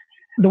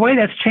 The way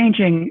that's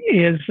changing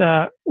is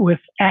with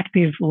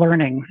active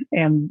learning.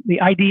 And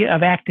the idea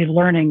of active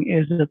learning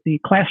is that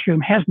the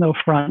classroom has no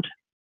front.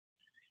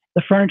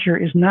 The furniture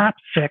is not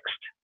fixed.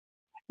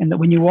 And that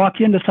when you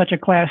walk into such a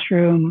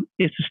classroom,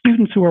 it's the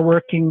students who are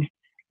working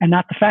and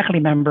not the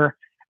faculty member.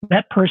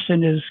 That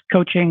person is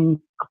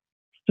coaching,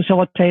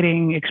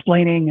 facilitating,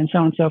 explaining, and so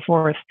on and so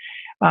forth.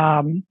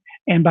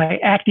 And by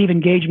active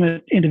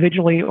engagement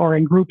individually or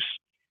in groups,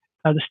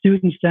 the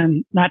students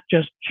then not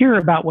just hear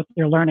about what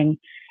they're learning,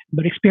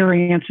 but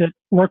experience it,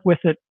 work with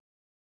it,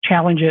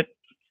 challenge it,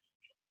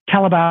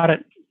 tell about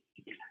it,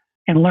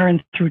 and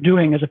learn through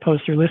doing as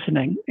opposed to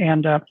listening.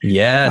 And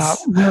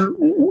yes,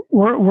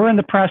 we're in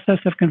the process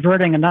of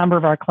converting a number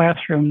of our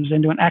classrooms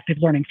into an active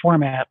learning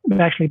format,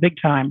 actually big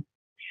time,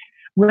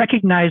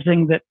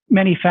 recognizing that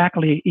many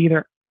faculty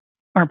either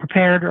aren't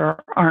prepared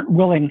or aren't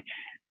willing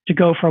to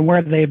go from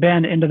where they've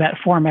been into that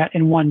format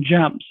in one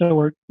jump.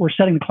 So we're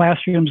setting the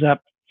classrooms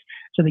up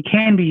so they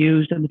can be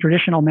used in the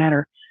traditional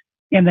manner,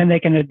 and then they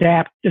can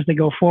adapt as they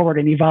go forward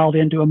and evolve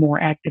into a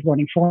more active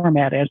learning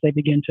format as they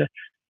begin to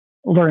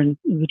learn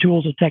the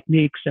tools and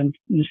techniques and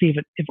see if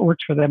it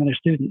works for them and their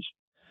students.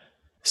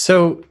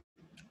 So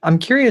I'm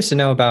curious to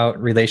know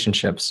about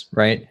relationships,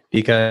 right?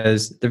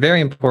 Because they're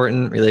very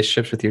important.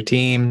 Relationships with your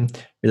team,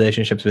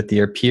 relationships with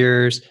your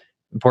peers,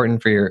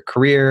 important for your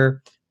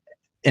career.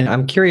 And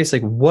I'm curious,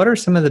 like, what are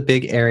some of the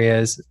big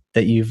areas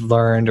that you've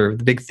learned, or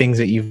the big things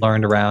that you've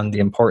learned around the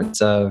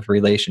importance of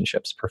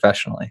relationships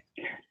professionally?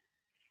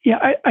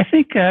 Yeah, I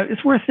think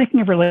it's worth thinking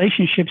of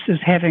relationships as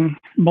having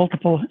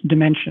multiple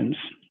dimensions.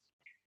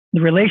 The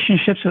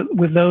relationships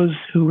with those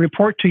who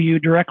report to you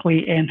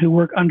directly and who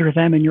work under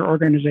them in your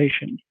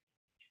organization.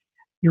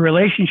 Your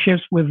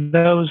relationships with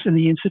those in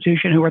the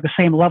institution who are the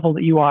same level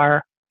that you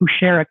are, who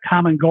share a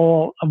common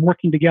goal of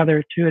working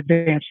together to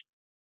advance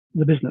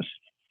the business.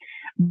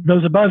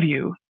 Those above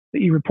you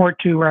that you report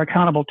to or are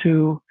accountable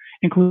to,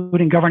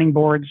 including governing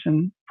boards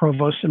and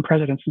provosts and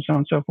presidents and so on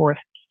and so forth.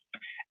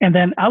 And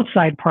then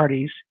outside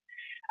parties.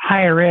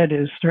 Higher ed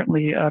is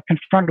certainly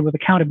confronted with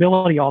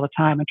accountability all the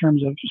time in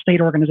terms of state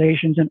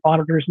organizations and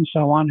auditors and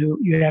so on who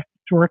you have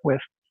to work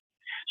with.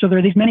 So there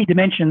are these many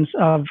dimensions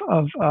of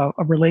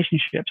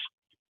relationships.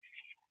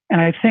 And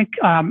I think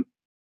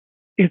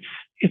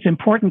it's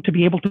important to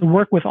be able to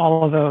work with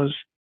all of those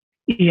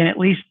in at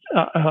least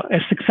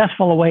as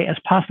successful a way as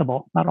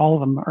possible. Not all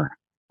of them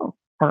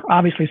are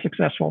obviously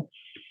successful.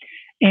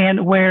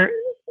 And where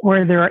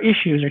there are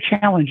issues or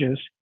challenges,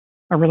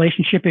 a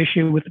relationship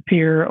issue with a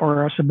peer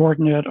or a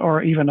subordinate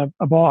or even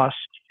a boss,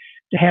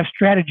 to have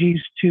strategies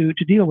to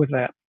deal with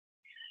that.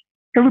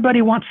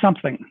 Everybody wants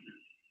something,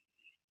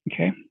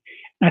 okay?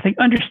 And I think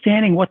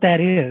understanding what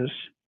that is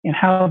and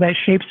how that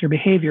shapes their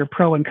behavior,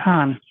 pro and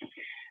con,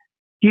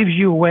 gives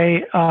you a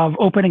way of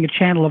opening a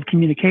channel of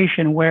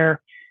communication where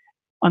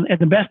at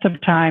the best of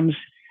times,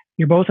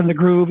 you're both in the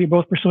groove, you're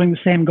both pursuing the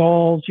same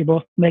goals, you're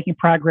both making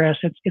progress.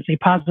 It's a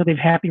positive,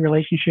 happy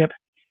relationship.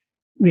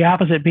 The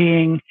opposite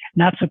being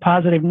not so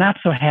positive, not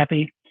so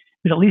happy,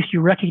 but at least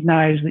you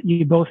recognize that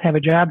you both have a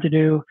job to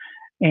do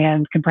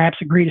and can perhaps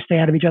agree to stay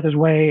out of each other's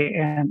way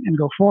and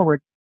go forward.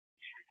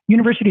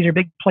 Universities are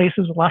big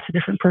places with lots of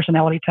different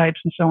personality types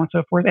and so on and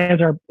so forth,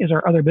 as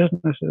are other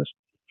businesses.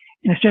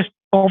 And it's just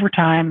over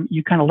time,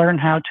 you kind of learn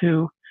how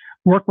to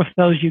work with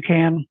those you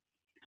can,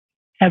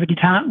 have a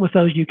detente with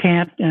those you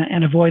can't,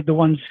 and avoid the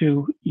ones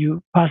who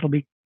you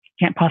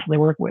can't possibly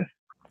work with.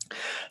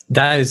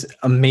 That is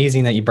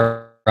amazing that you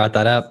brought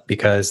that up,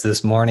 because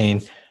this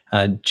morning,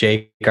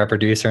 Jake, our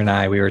producer, and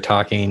I, we were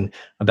talking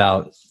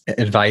about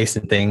advice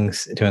and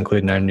things to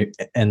include in our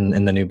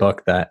in the new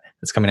book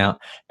that's coming out.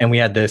 And we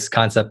had this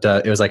concept,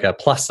 it was like a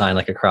plus sign,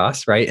 like a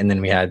cross, right? And then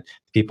we had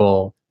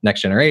people,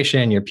 next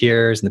generation, your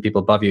peers, and the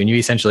people above you, and you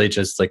essentially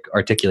just like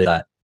articulate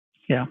that.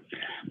 Yeah.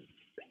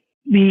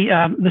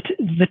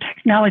 The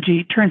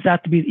technology turns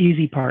out to be the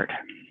easy part.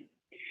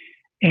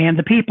 And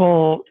the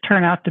people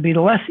turn out to be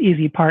the less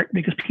easy part,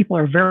 because people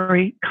are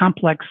very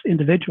complex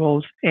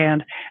individuals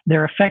and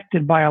they're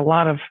affected by a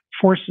lot of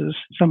forces,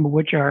 some of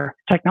which are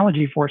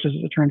technology forces,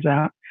 as it turns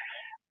out.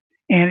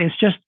 And it's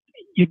just,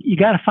 you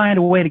got to find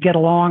a way to get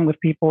along with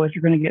people if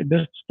you're going to get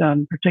business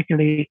done,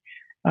 particularly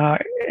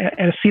at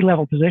a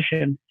C-level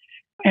position,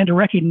 and to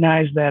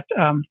recognize that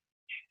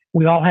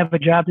we all have a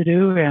job to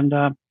do,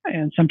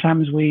 and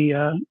sometimes we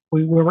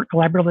work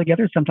collaboratively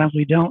together, sometimes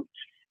we don't.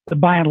 But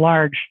by and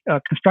large,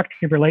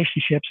 constructive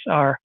relationships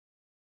are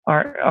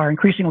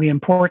increasingly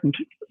important,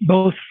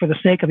 both for the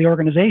sake of the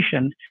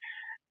organization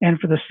and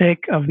for the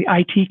sake of the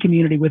IT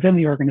community within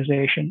the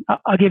organization.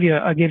 I'll give you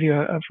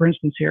a for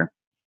instance here.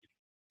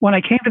 When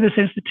I came to this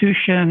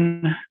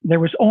institution, there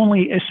was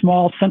only a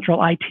small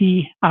central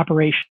IT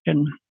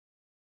operation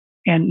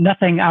and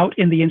nothing out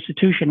in the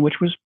institution, which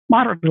was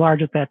moderately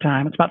large at that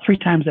time. It's about 3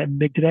 times that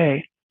big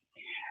today.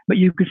 But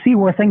you could see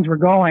where things were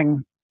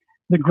going.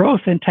 The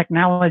growth in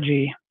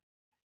technology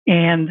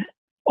and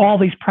all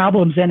these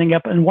problems ending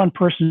up in one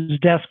person's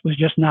desk was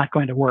just not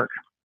going to work.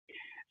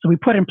 So we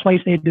put in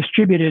place a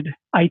distributed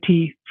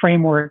IT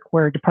framework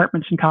where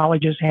departments and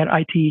colleges had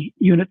IT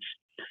units.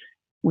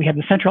 We had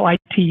the central IT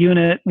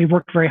unit. We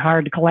worked very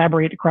hard to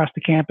collaborate across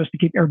the campus to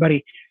keep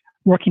everybody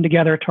working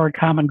together toward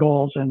common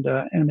goals and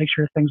make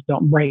sure things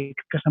don't break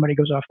because somebody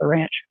goes off the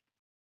ranch.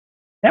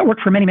 That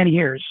worked for many, many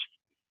years,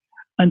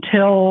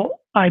 until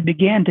I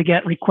began to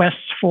get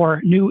requests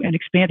for new and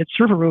expanded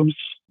server rooms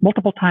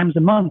multiple times a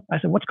month. I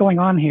said, what's going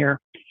on here?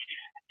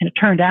 And it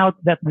turned out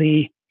that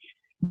the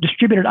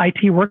distributed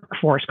IT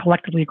workforce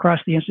collectively across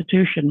the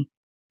institution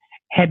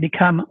had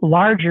become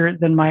larger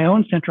than my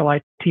own central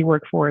IT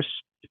workforce.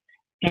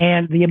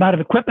 And the amount of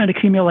equipment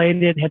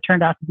accumulated had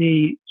turned out to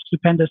be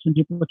stupendous and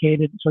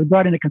duplicated. So we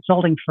brought in a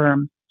consulting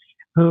firm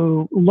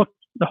who looked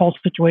the whole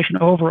situation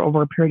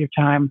over a period of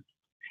time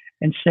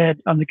and said,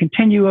 on the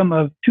continuum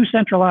of too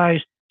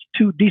centralized,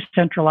 too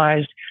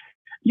decentralized,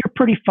 you're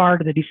pretty far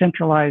to the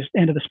decentralized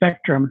end of the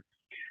spectrum,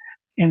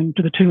 and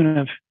to the tune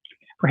of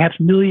perhaps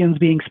millions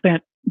being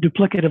spent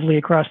duplicatively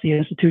across the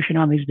institution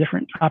on these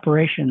different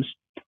operations.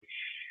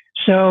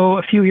 So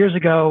a few years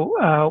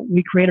ago,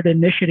 we created an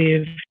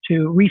initiative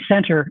to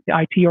recenter the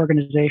IT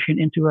organization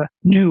into a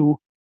new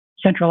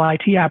central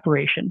IT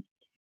operation.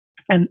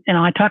 And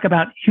I talk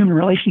about human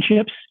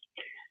relationships.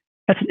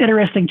 That's an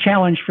interesting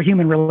challenge for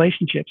human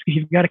relationships, because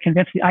you've got to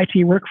convince the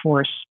IT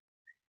workforce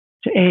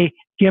to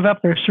give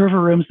up their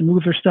server rooms and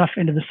move their stuff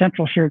into the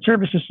central shared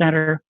services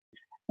center,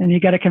 And you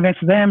got to convince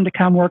them to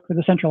come work for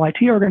the central IT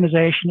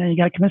organization, and you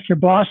got to convince their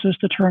bosses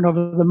to turn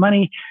over the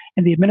money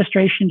and the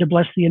administration to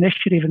bless the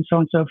initiative, and so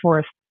on and so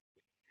forth.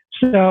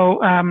 So,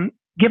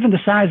 given the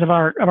size of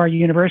our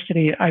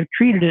university, I've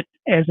treated it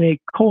as a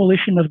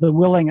coalition of the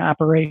willing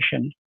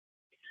operation.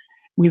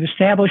 We've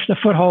established a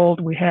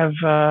foothold. We have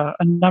a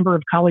number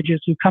of colleges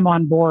who come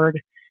on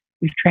board.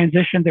 We've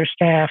transitioned their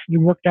staff. We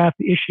worked out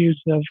the issues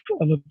of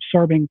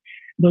absorbing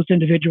those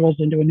individuals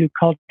into a new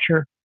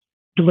culture,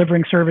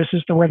 delivering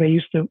services to where they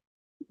used to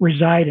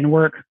reside and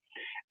work,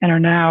 and are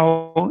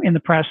now in the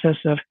process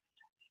of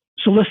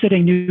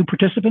soliciting new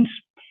participants.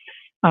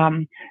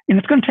 And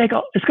it's going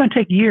to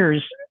take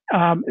years.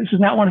 This is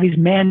not one of these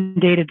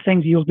mandated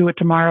things. You'll do it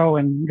tomorrow,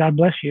 and God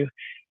bless you.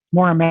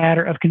 More a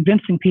matter of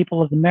convincing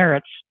people of the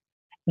merits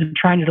and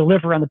trying to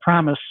deliver on the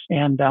promise.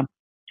 And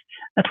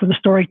that's where the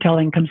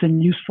storytelling comes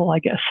in useful, I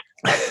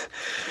guess.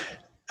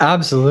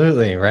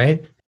 Absolutely,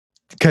 right?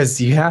 Because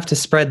you have to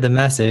spread the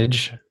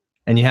message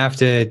and you have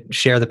to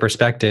share the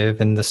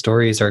perspective, and the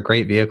stories are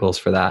great vehicles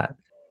for that.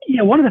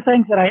 Yeah, one of the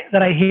things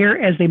that I hear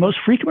as the most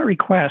frequent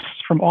requests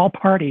from all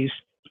parties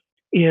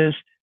is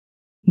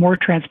more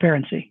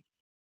transparency.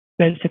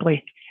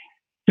 Basically,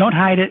 don't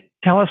hide it.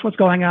 Tell us what's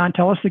going on.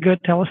 Tell us the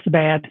good. Tell us the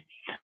bad.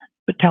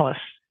 But tell us.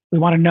 We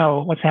want to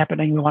know what's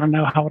happening. We want to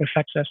know how it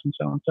affects us, and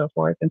so on and so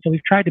forth. And so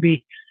we've tried to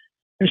be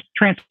as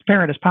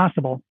transparent as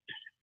possible.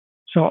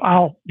 So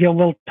I'll give a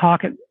little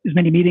talk at as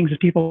many meetings as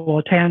people will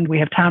attend. We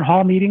have town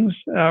hall meetings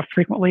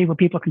frequently where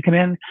people can come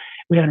in.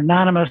 We have an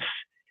anonymous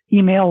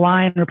email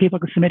line where people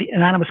can submit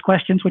anonymous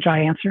questions, which I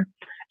answer.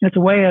 And it's a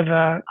way of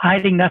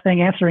hiding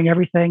nothing, answering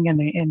everything,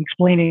 and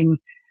explaining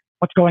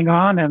what's going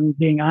on and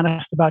being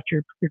honest about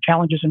your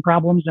challenges and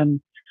problems. And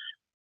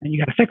you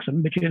got to fix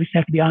them, but you at least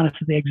have to be honest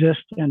that they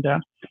exist. And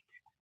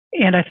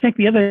I think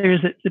the other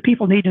is that the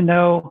people need to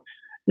know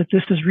that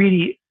this is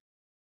really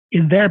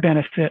in their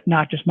benefit,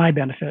 not just my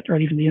benefit or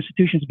even the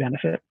institution's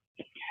benefit.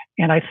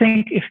 And I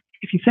think if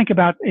you think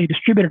about a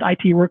distributed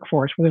IT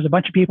workforce where there's a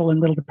bunch of people in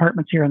little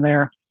departments here and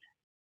there,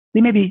 they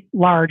may be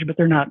large, but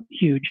they're not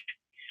huge.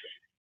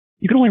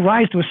 You can only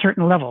rise to a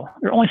certain level.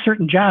 There are only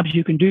certain jobs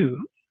you can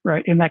do,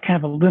 right, in that kind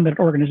of a limited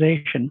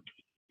organization.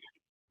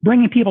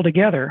 Bringing people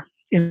together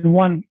in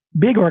one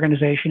big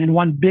organization, in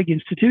one big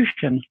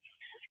institution,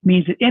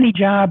 means that any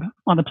job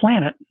on the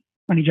planet,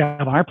 any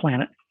job on our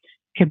planet,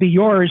 can be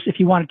yours if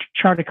you want to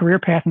chart a career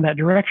path in that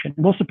direction.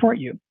 We'll support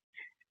you.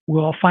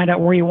 We'll find out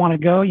where you want to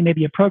go. You may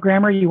be a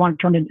programmer. You want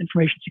to turn into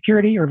information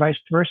security or vice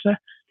versa.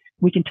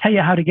 We can tell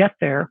you how to get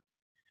there.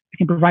 We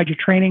can provide you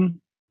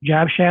training,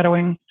 job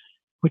shadowing,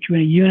 put you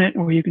in a unit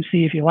where you can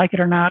see if you like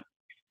it or not,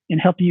 and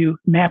help you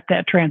map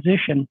that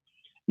transition.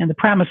 And the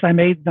promise I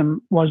made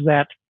them was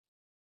that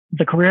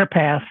the career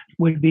path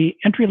would be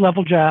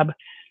entry-level job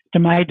to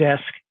my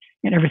desk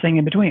and everything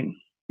in between.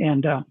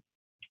 And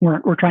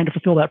we're trying to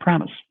fulfill that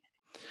promise.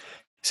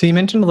 So you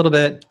mentioned a little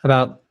bit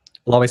about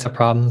we'll always have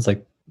problems,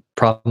 like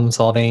problem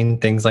solving,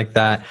 things like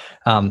that.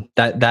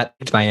 That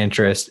piqued my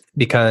interest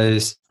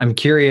because I'm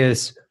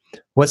curious,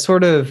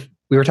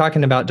 we were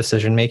talking about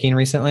decision making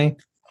recently.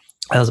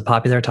 That was a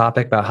popular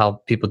topic about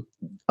how people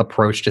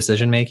approach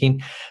decision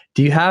making.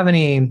 Do you have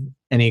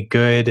any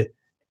good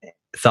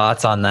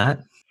thoughts on that?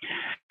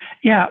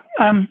 Yeah,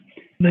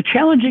 the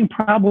challenging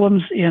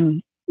problems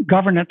in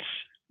governance,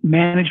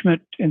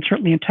 management, and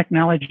certainly in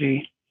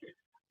technology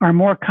are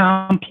more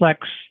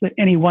complex than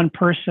any one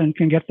person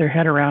can get their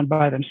head around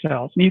by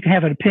themselves. I mean, you can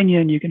have an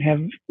opinion, you can have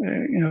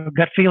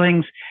gut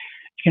feelings,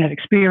 you can have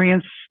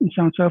experience, and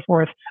so on and so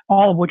forth,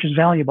 all of which is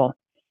valuable.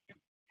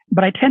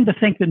 But I tend to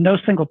think that no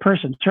single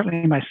person,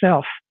 certainly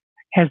myself,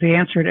 has the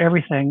answer to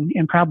everything.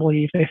 And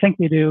probably if they think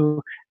they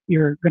do,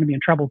 you're going to be in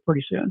trouble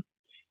pretty soon.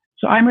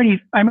 So I'm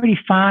really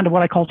fond of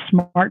what I call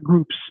smart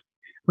groups,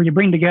 where you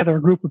bring together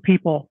a group of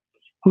people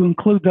who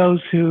include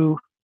those who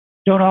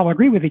don't all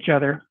agree with each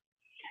other,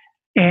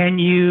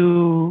 and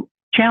you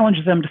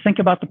challenge them to think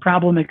about the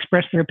problem,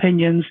 express their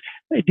opinions,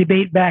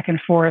 debate back and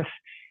forth,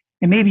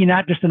 and maybe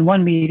not just in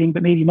one meeting,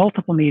 but maybe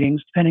multiple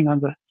meetings, depending on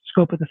the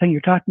scope of the thing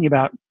you're talking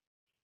about,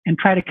 and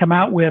try to come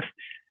out with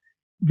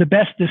the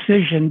best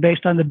decision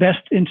based on the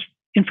best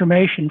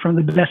information from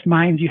the best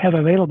minds you have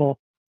available,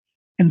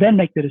 and then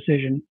make the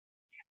decision.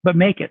 But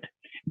make it.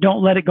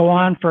 Don't let it go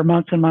on for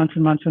months and months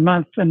and months and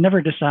months and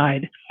never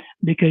decide,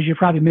 because you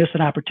probably miss an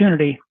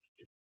opportunity.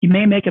 You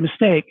may make a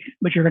mistake,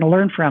 but you're going to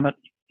learn from it.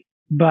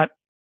 But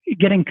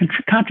getting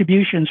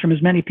contributions from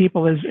as many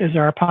people as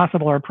are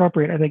possible or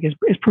appropriate, I think,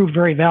 is proved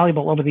very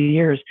valuable over the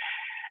years.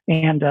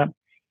 And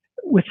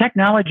with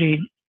technology,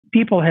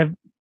 people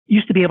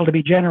used to be able to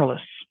be generalists.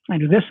 I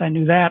knew this, I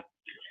knew that.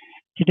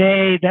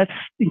 Today, that's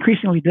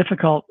increasingly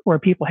difficult, where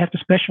people have to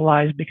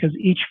specialize because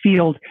each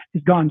field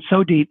has gone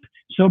so deep,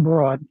 so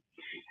broad.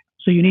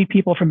 So you need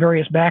people from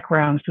various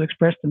backgrounds to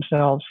express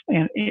themselves.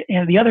 And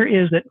the other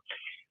is that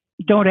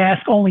don't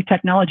ask only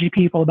technology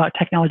people about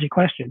technology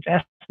questions.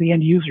 Ask the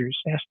end users,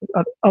 ask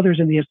others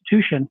in the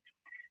institution.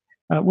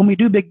 When we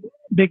do big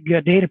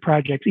data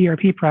projects,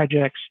 ERP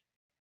projects,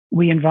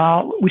 we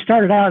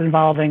started out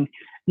involving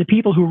the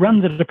people who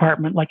run the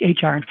department, like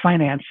HR and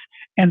finance,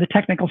 and the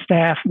technical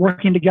staff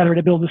working together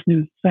to build this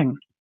new thing.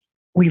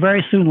 We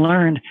very soon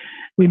learned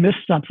we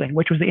missed something,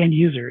 which was the end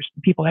users,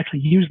 the people who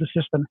actually use the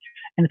system,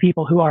 and the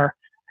people who are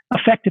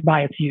affected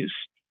by its use.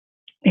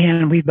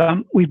 And we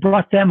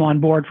brought them on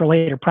board for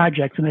later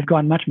projects, and they've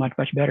gone much, much,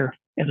 much better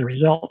as a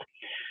result.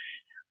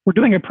 We're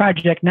doing a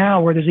project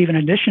now where there's even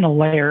an additional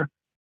layer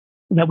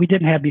that we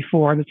didn't have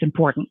before that's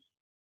important.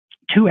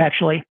 Two,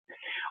 actually.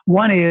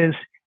 One is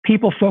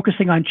people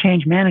focusing on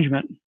change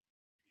management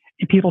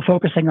and people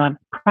focusing on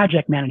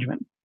project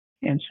management.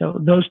 And so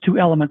those two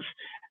elements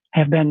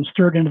have been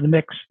stirred into the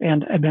mix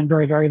and have been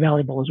very, very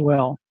valuable as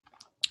well.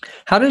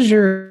 How does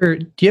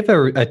do you have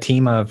a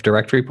team of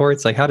direct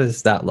reports? Like, how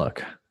does that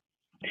look?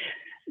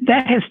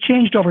 That has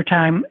changed over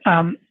time.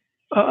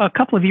 A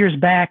couple of years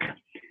back,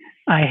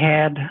 I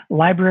had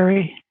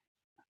library,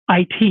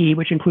 IT,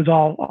 which includes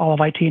all of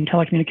IT and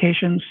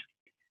telecommunications,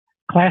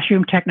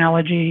 classroom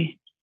technology,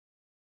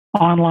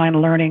 online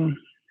learning,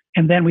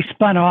 and then we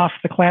spun off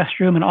the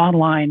classroom and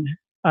online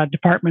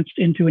departments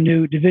into a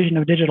new division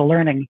of digital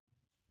learning.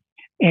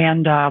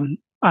 And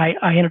I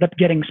ended up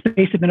getting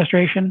space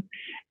administration,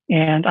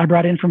 and I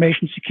brought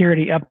information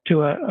security up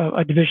to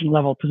a division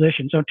level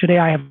position. So today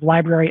I have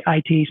library,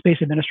 IT,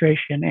 space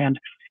administration, and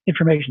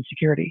information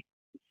security.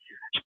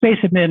 Space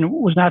admin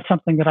was not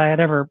something that I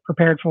had ever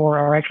prepared for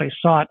or actually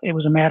sought. It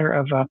was a matter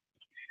of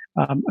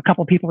a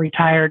couple of people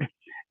retired,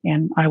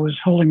 and I was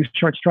holding the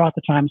short straw at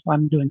the time, so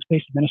I'm doing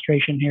space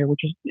administration here, which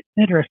is an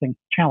interesting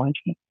challenge.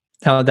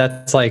 Oh,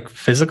 that's like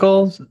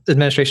physical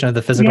administration of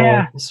the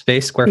physical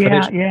space, square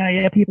footage?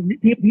 Yeah. People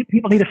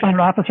need to find an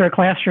office or a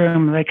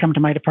classroom. They come to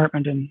my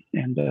department, and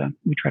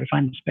we try to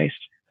find the space.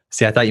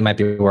 See, I thought you might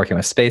be working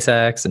with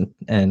SpaceX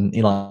and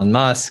Elon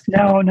Musk.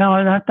 No,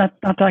 not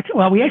that.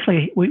 Well,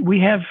 we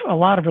have a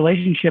lot of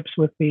relationships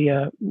with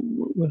the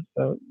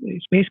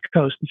Space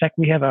Coast. In fact,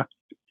 we have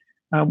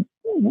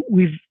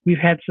we've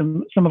had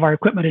some of our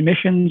equipment in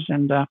missions,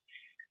 and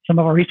some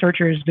of our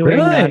researchers doing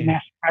NASA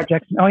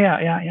projects. Oh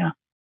yeah.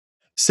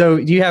 So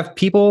do you have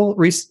people?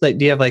 Do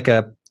you have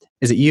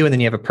is it you and then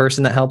you have a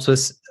person that helps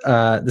with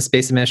the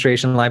space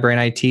administration, library,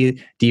 and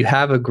IT? Do you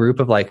have a group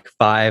of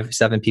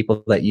 5-7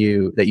 people that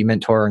you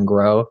mentor and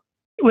grow?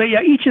 Well,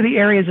 yeah. Each of the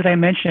areas that I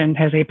mentioned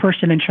has a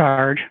person in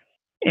charge,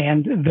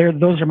 and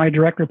those are my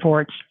direct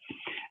reports.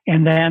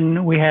 And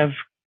then we have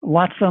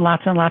lots and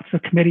lots and lots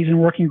of committees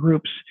and working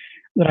groups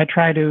that I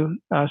try to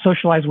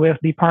socialize with,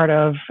 be part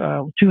of,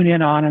 tune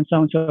in on, and so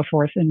on and so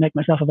forth, and make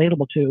myself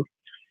available to.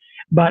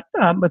 But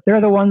they're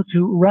the ones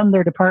who run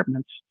their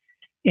departments,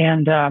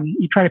 and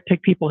you try to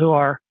pick people who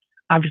are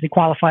obviously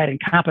qualified and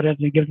competent,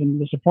 and give them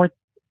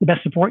the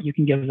best support you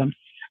can give them.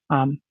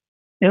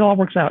 It all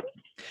works out.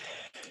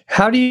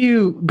 How do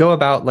you go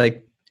about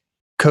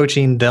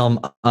coaching them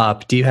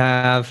up? Do you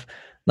have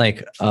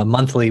a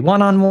monthly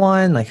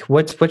one-on-one?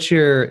 What's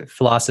your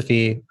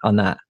philosophy on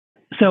that?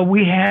 So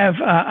we have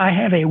I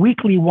have a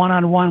weekly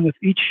one-on-one with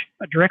each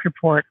direct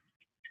report.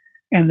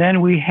 And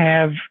then we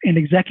have an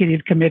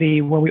executive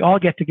committee where we all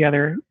get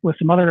together with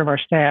some other of our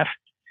staff,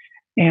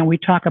 and we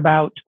talk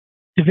about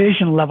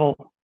division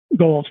level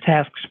goals,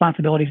 tasks,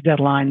 responsibilities,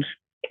 deadlines,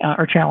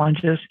 or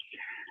challenges.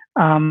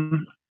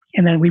 And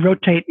then we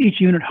rotate.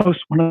 Each unit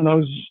hosts one of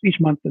those each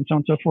month, and so on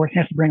and so forth. It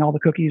has to bring all the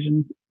cookies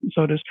and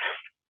sodas.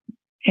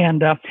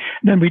 And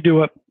then we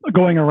do a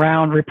going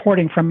around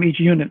reporting from each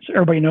unit, so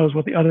everybody knows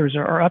what the others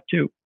are up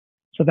to.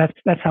 So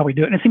that's how we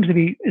do it. And it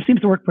seems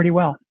to work pretty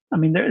well. I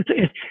mean,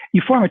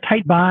 you form a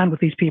tight bond with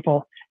these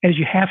people, as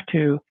you have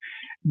to,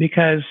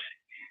 because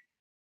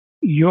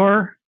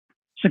your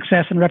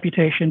success and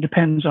reputation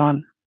depends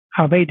on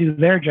how they do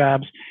their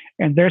jobs,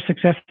 and their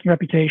success and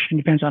reputation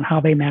depends on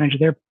how they manage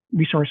their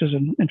resources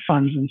and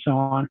funds and so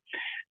on.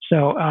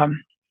 So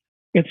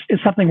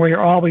it's something where you're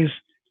always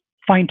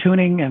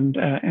fine-tuning and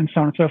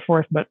so on and so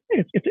forth, but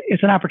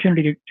it's an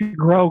opportunity to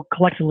grow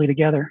collectively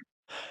together.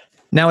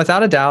 Now,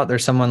 without a doubt,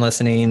 there's someone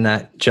listening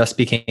that just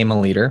became a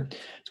leader.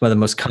 It's one of the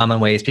most common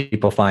ways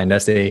people find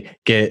us. They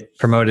get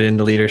promoted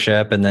into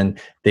leadership, and then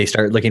they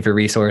start looking for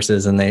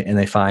resources, and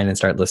they find and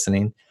start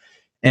listening.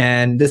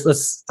 And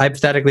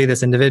hypothetically,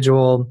 this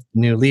individual,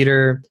 new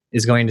leader,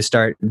 is going to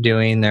start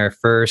doing their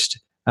first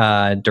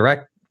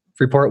direct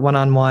report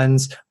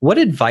one-on-ones. What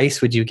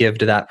advice would you give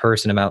to that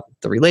person about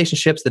the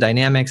relationships, the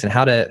dynamics, and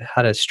how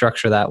to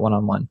structure that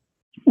one-on-one?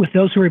 With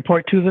those who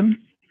report to them?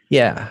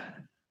 Yeah.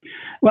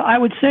 Well, I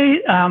would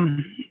say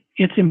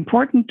it's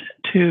important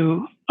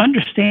to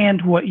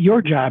understand what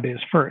your job is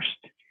first,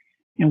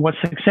 and what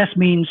success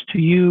means to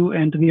you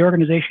and to the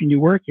organization you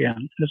work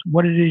in, is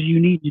what it is you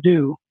need to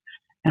do,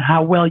 and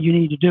how well you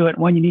need to do it,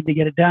 when you need to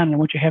get it done, and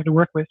what you have to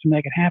work with to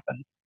make it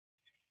happen.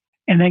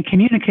 And then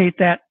communicate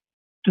that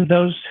to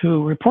those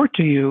who report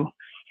to you,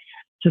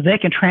 so they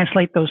can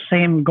translate those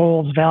same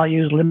goals,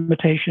 values,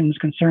 limitations,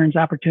 concerns,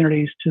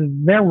 opportunities to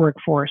their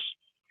workforce.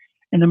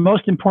 And the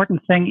most important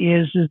thing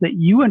is that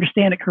you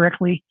understand it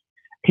correctly,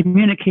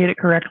 communicate it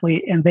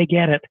correctly, and they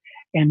get it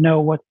and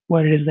know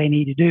what it is they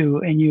need to do,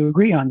 and you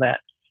agree on that.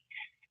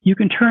 You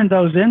can turn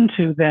those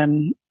into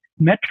then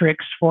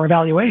metrics for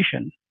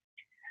evaluation.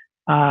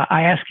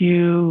 I asked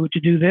you to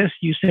do this.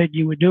 You said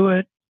you would do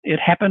it. It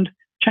happened.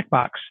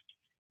 Checkbox.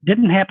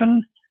 Didn't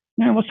happen.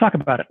 Let's talk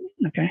about it.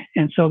 Okay.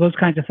 And so those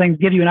kinds of things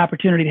give you an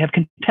opportunity to have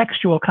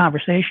contextual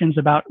conversations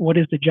about what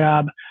is the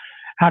job,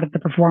 how did the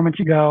performance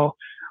go,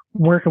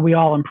 where can we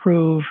all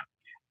improve,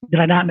 did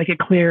I not make it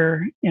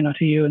clear,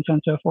 to you, and so on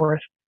and so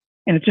forth.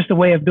 And it's just a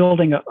way of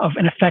building of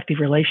an effective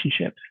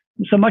relationship.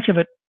 So much of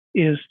it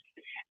is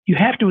you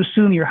have to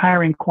assume you're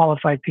hiring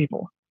qualified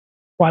people.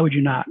 Why would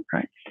you not,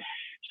 right?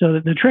 So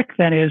the trick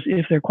then is,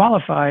 if they're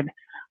qualified,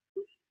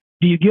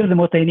 do you give them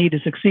what they need to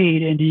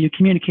succeed, and do you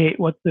communicate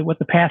what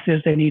the path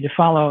is they need to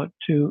follow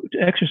to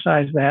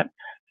exercise that?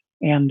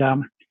 And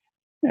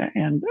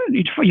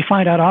you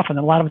find out often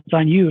that a lot of it's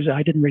on you.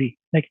 I didn't really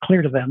make it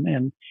clear to them,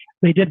 and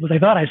they did what they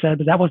thought I said,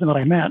 but that wasn't what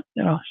I meant.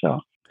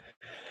 So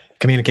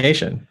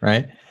Communication,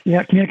 right?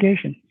 Yeah,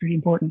 communication, pretty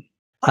important.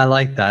 I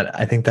like that.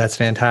 I think that's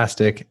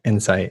fantastic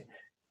insight.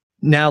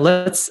 Now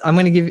I'm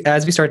going to give,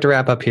 as we start to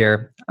wrap up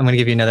here, I'm going to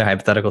give you another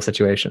hypothetical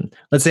situation.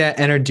 Let's say I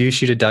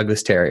introduce you to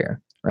Douglas Terrier,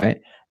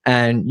 right?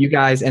 And you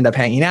guys end up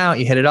hanging out,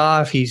 you hit it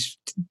off, he's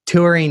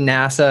touring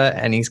NASA,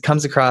 and he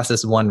comes across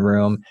this one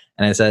room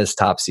and it says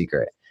top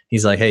secret.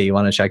 He's like, hey, you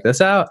want to check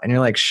this out? And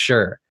you're like,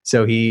 sure.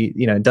 So he,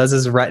 does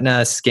his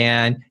retina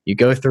scan, you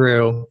go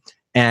through,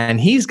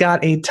 and he's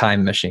got a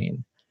time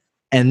machine.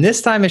 And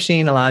this time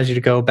machine allows you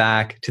to go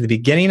back to the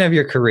beginning of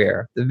your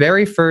career, the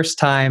very first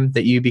time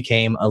that you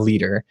became a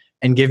leader,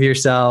 and give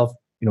yourself,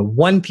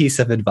 one piece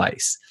of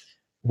advice.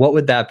 What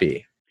would that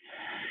be?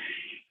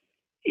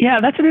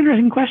 Yeah, that's an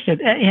interesting question.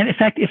 And in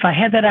fact, if I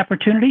had that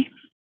opportunity,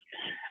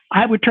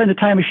 I would turn the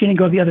time machine and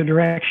go the other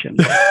direction.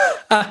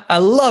 I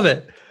love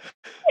it.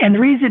 And the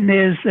reason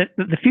is that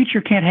the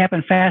future can't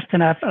happen fast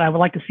enough, and I would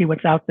like to see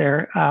what's out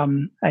there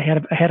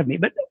ahead of me.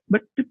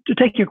 But to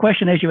take your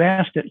question as you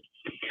asked it,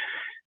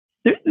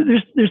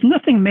 there's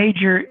nothing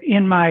major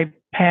in my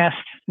past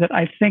that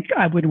I think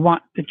I would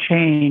want to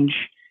change,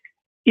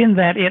 in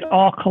that it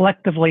all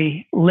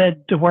collectively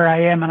led to where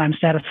I am, and I'm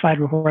satisfied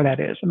with where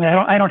that is. I mean,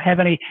 I don't have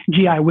any,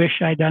 gee, I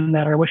wish I'd done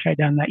that, or I wish I'd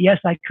done that. Yes,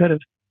 I could have,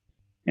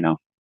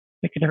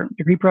 picked a different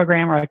degree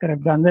program, or I could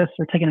have done this,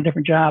 or taken a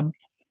different job.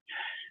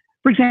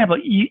 For example,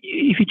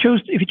 if you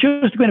chose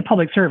to go into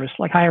public service,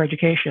 like higher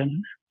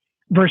education,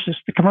 versus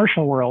the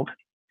commercial world,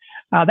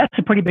 that's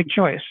a pretty big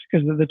choice,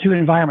 because the two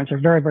environments are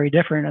very, very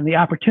different, and the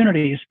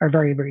opportunities are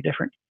very, very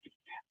different.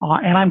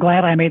 And I'm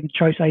glad I made the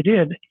choice I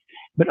did.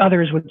 But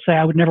others would say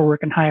I would never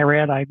work in higher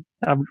ed. I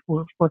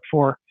would work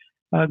for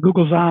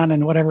Google's on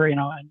and whatever, and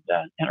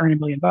earn $1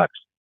 million.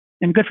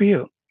 And good for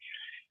you.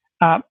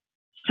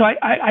 So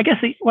I guess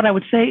what I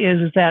would say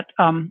is that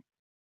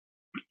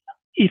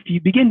if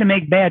you begin to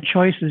make bad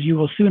choices, you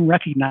will soon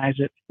recognize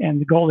it. And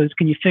the goal is,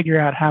 can you figure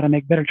out how to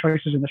make better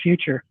choices in the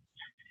future?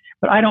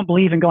 But I don't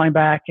believe in going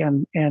back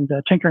and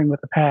tinkering with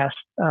the past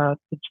to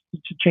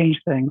change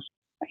things.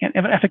 And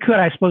if I could,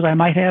 I suppose I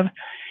might have.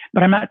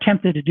 But I'm not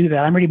tempted to do that.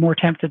 I'm really more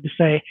tempted to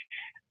say,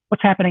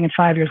 what's happening in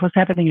 5 years? What's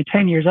happening in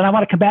 10 years? And I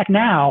want to come back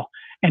now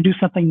and do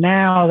something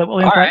now that will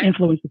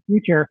influence the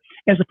future,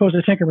 as opposed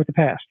to tinker with the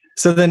past.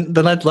 So then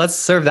let's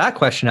serve that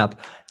question up.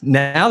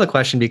 Now the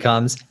question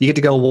becomes, you get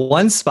to go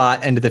one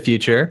spot into the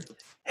future,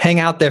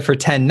 hang out there for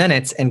 10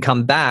 minutes, and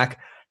come back.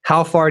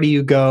 How far do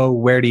you go?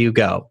 Where do you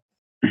go?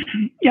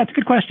 Yeah, it's a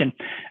good question.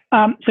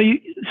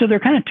 So there are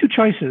kind of two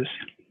choices.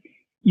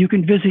 You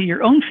can visit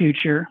your own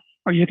future,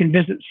 or you can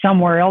visit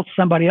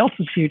somebody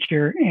else's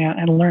future,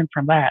 and learn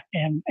from that.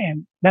 And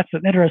that's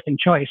an interesting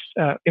choice.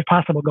 If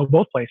possible, go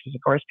both places,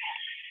 of course.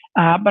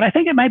 But I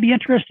think it might be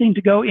interesting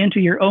to go into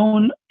your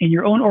own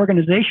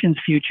organization's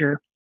future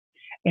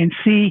and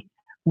see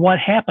what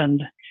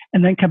happened,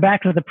 and then come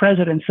back to the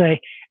present and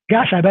say,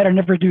 gosh, I better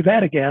never do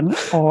that again.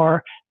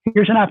 Or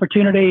here's an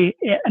opportunity.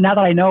 Now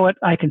that I know it,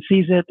 I can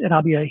seize it, and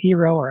I'll be a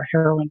hero or a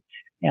heroine,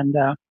 and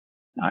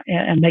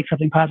make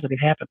something positive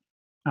happen.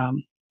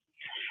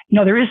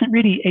 There isn't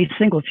really a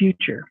single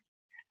future.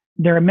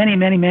 There are many,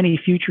 many, many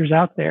futures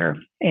out there,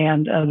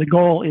 and the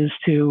goal is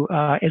to,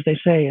 as they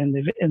say in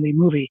the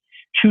movie,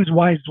 choose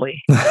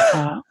wisely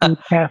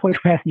which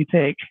path you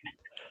take.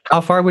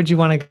 How far would you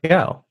want to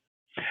go?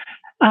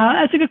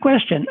 That's a good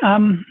question.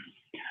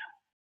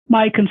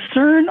 My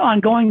concern on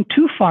going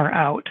too far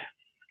out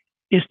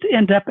is to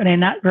end up in a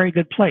not very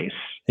good place.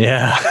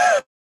 Yeah.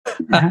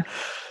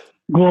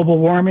 Global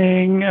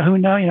warming, who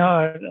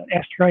knows?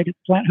 Asteroid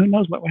plant, who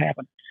knows what would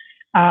happen?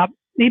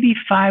 Maybe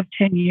 5-10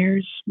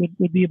 years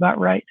would be about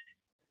right.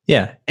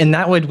 Yeah, and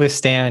that would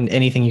withstand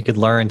anything you could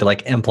learn to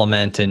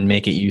implement and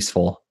make it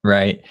useful,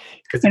 right?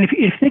 And if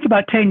you think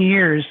about 10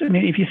 years,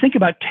 if you think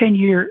about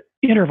 10-year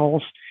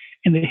intervals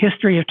in the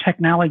history of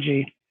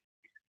technology,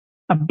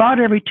 about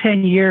every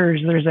 10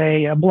 years there's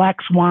a black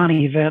swan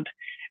event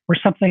where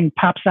something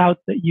pops out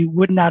that you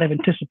would not have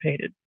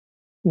anticipated,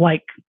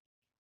 like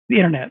the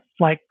internet,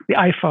 like the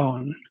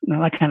iPhone,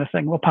 that kind of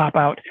thing will pop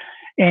out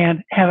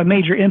and have a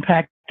major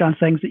impact on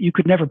things that you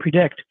could never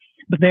predict.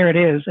 But there it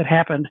is, it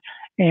happened.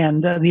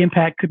 And the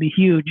impact could be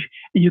huge.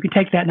 And you can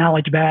take that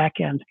knowledge back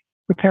and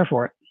prepare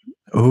for it.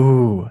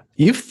 Ooh,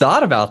 you've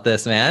thought about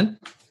this, man.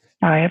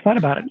 I have thought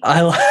about it.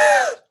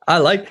 I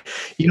like,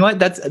 you know what?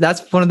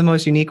 That's one of the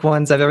most unique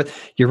ones I've ever.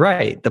 You're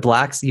right. The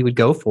blacks, you would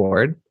go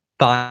forward,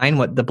 find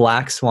what the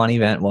Black Swan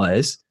event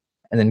was,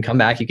 and then come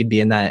back. You could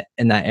be in that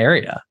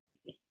area.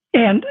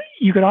 And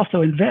you could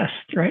also invest,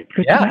 right?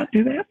 Could Yeah. you not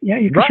do that? Yeah,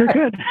 you Right. sure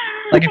could.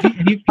 Like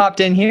if you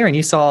popped in here and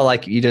you saw,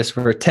 like, you just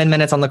were 10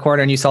 minutes on the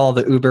corner and you saw all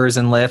the Ubers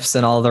and Lyfts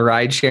and all the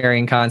ride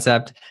sharing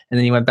concept, and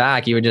then you went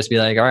back, you would just be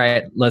like, all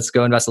right, let's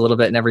go invest a little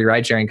bit in every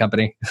ride sharing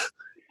company.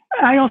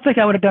 I don't think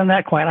I would have done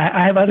that quite.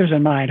 I have others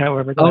in mind,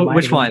 however. that I Oh, might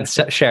which have ones?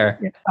 invested. Share.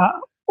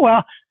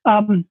 Well,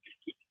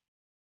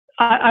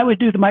 I would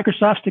do the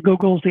Microsofts, the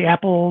Googles, the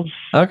Apples,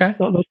 Okay.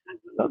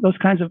 those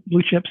kinds of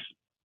blue chips.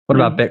 What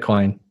about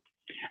Bitcoin?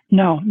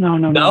 No. No?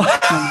 No.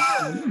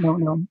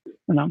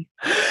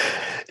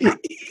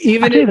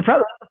 Even I tell you the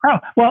problem.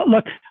 Well,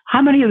 look,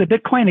 how many of the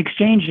Bitcoin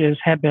exchanges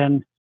have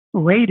been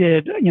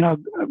raided?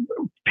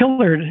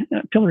 Pilfered.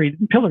 I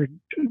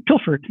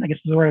guess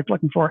is the word I'm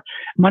looking for.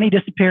 Money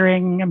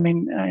disappearing. I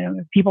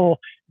mean, people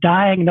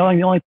dying, knowing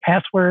the only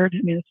password.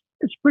 I mean,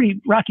 it's a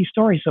pretty rocky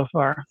story so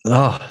far.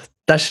 Oh,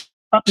 that's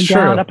Up and true.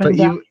 down, up and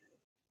down.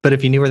 But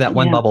if you knew where that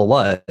one Yeah. bubble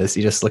was,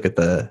 you just look at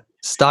the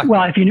stock.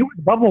 Well, if you knew what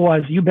the bubble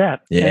was, you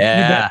bet. You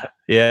bet.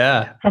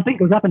 Yeah. Something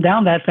goes up and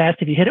down that fast.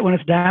 If you hit it when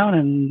it's down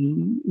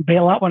and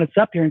bail out when it's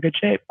up, you're in good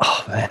shape.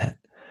 Oh man.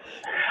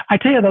 I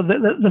tell you though,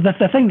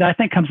 the thing that I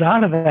think comes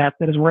out of that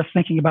is worth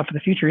thinking about for the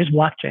future is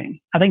blockchain.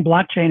 I think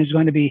blockchain is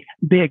going to be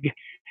big,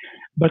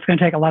 but it's going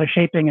to take a lot of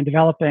shaping and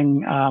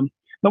developing.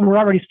 But we're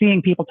already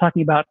seeing people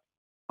talking about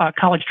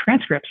college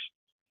transcripts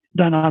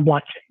done on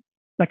blockchain,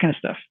 that kind of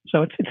stuff.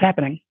 So it's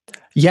happening.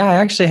 Yeah, I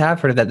actually have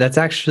heard of that. That's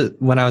actually,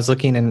 when I was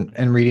looking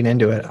and reading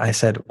into it, I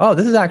said, oh,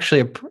 this is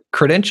actually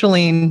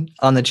credentialing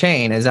on the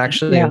chain is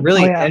actually a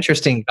really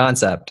interesting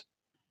concept.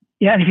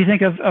 Yeah, and if you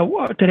think of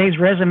today's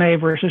resume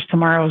versus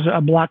tomorrow's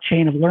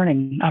blockchain of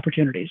learning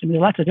opportunities, I mean,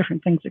 there are lots of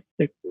different things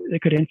that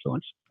could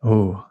influence.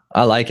 Oh,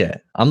 I like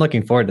it. I'm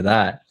looking forward to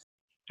that.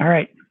 All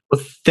right.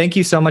 Well, thank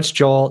you so much,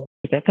 Joel.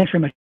 Thanks very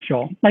much,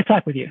 Joel. Nice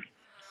talk with you.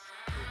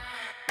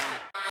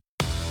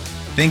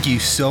 Thank you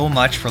so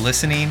much for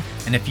listening.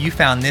 And if you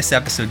found this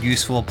episode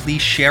useful,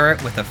 please share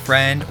it with a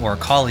friend or a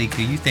colleague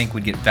who you think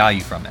would get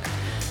value from it.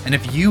 And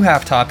if you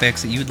have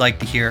topics that you would like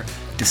to hear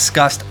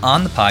discussed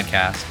on the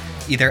podcast,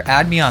 either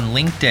add me on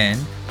LinkedIn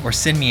or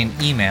send me an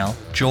email,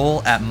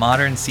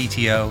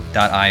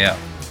 joel@moderncto.io.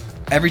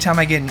 Every time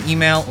I get an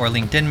email or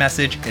LinkedIn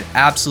message, it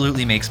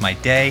absolutely makes my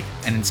day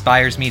and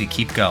inspires me to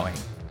keep going.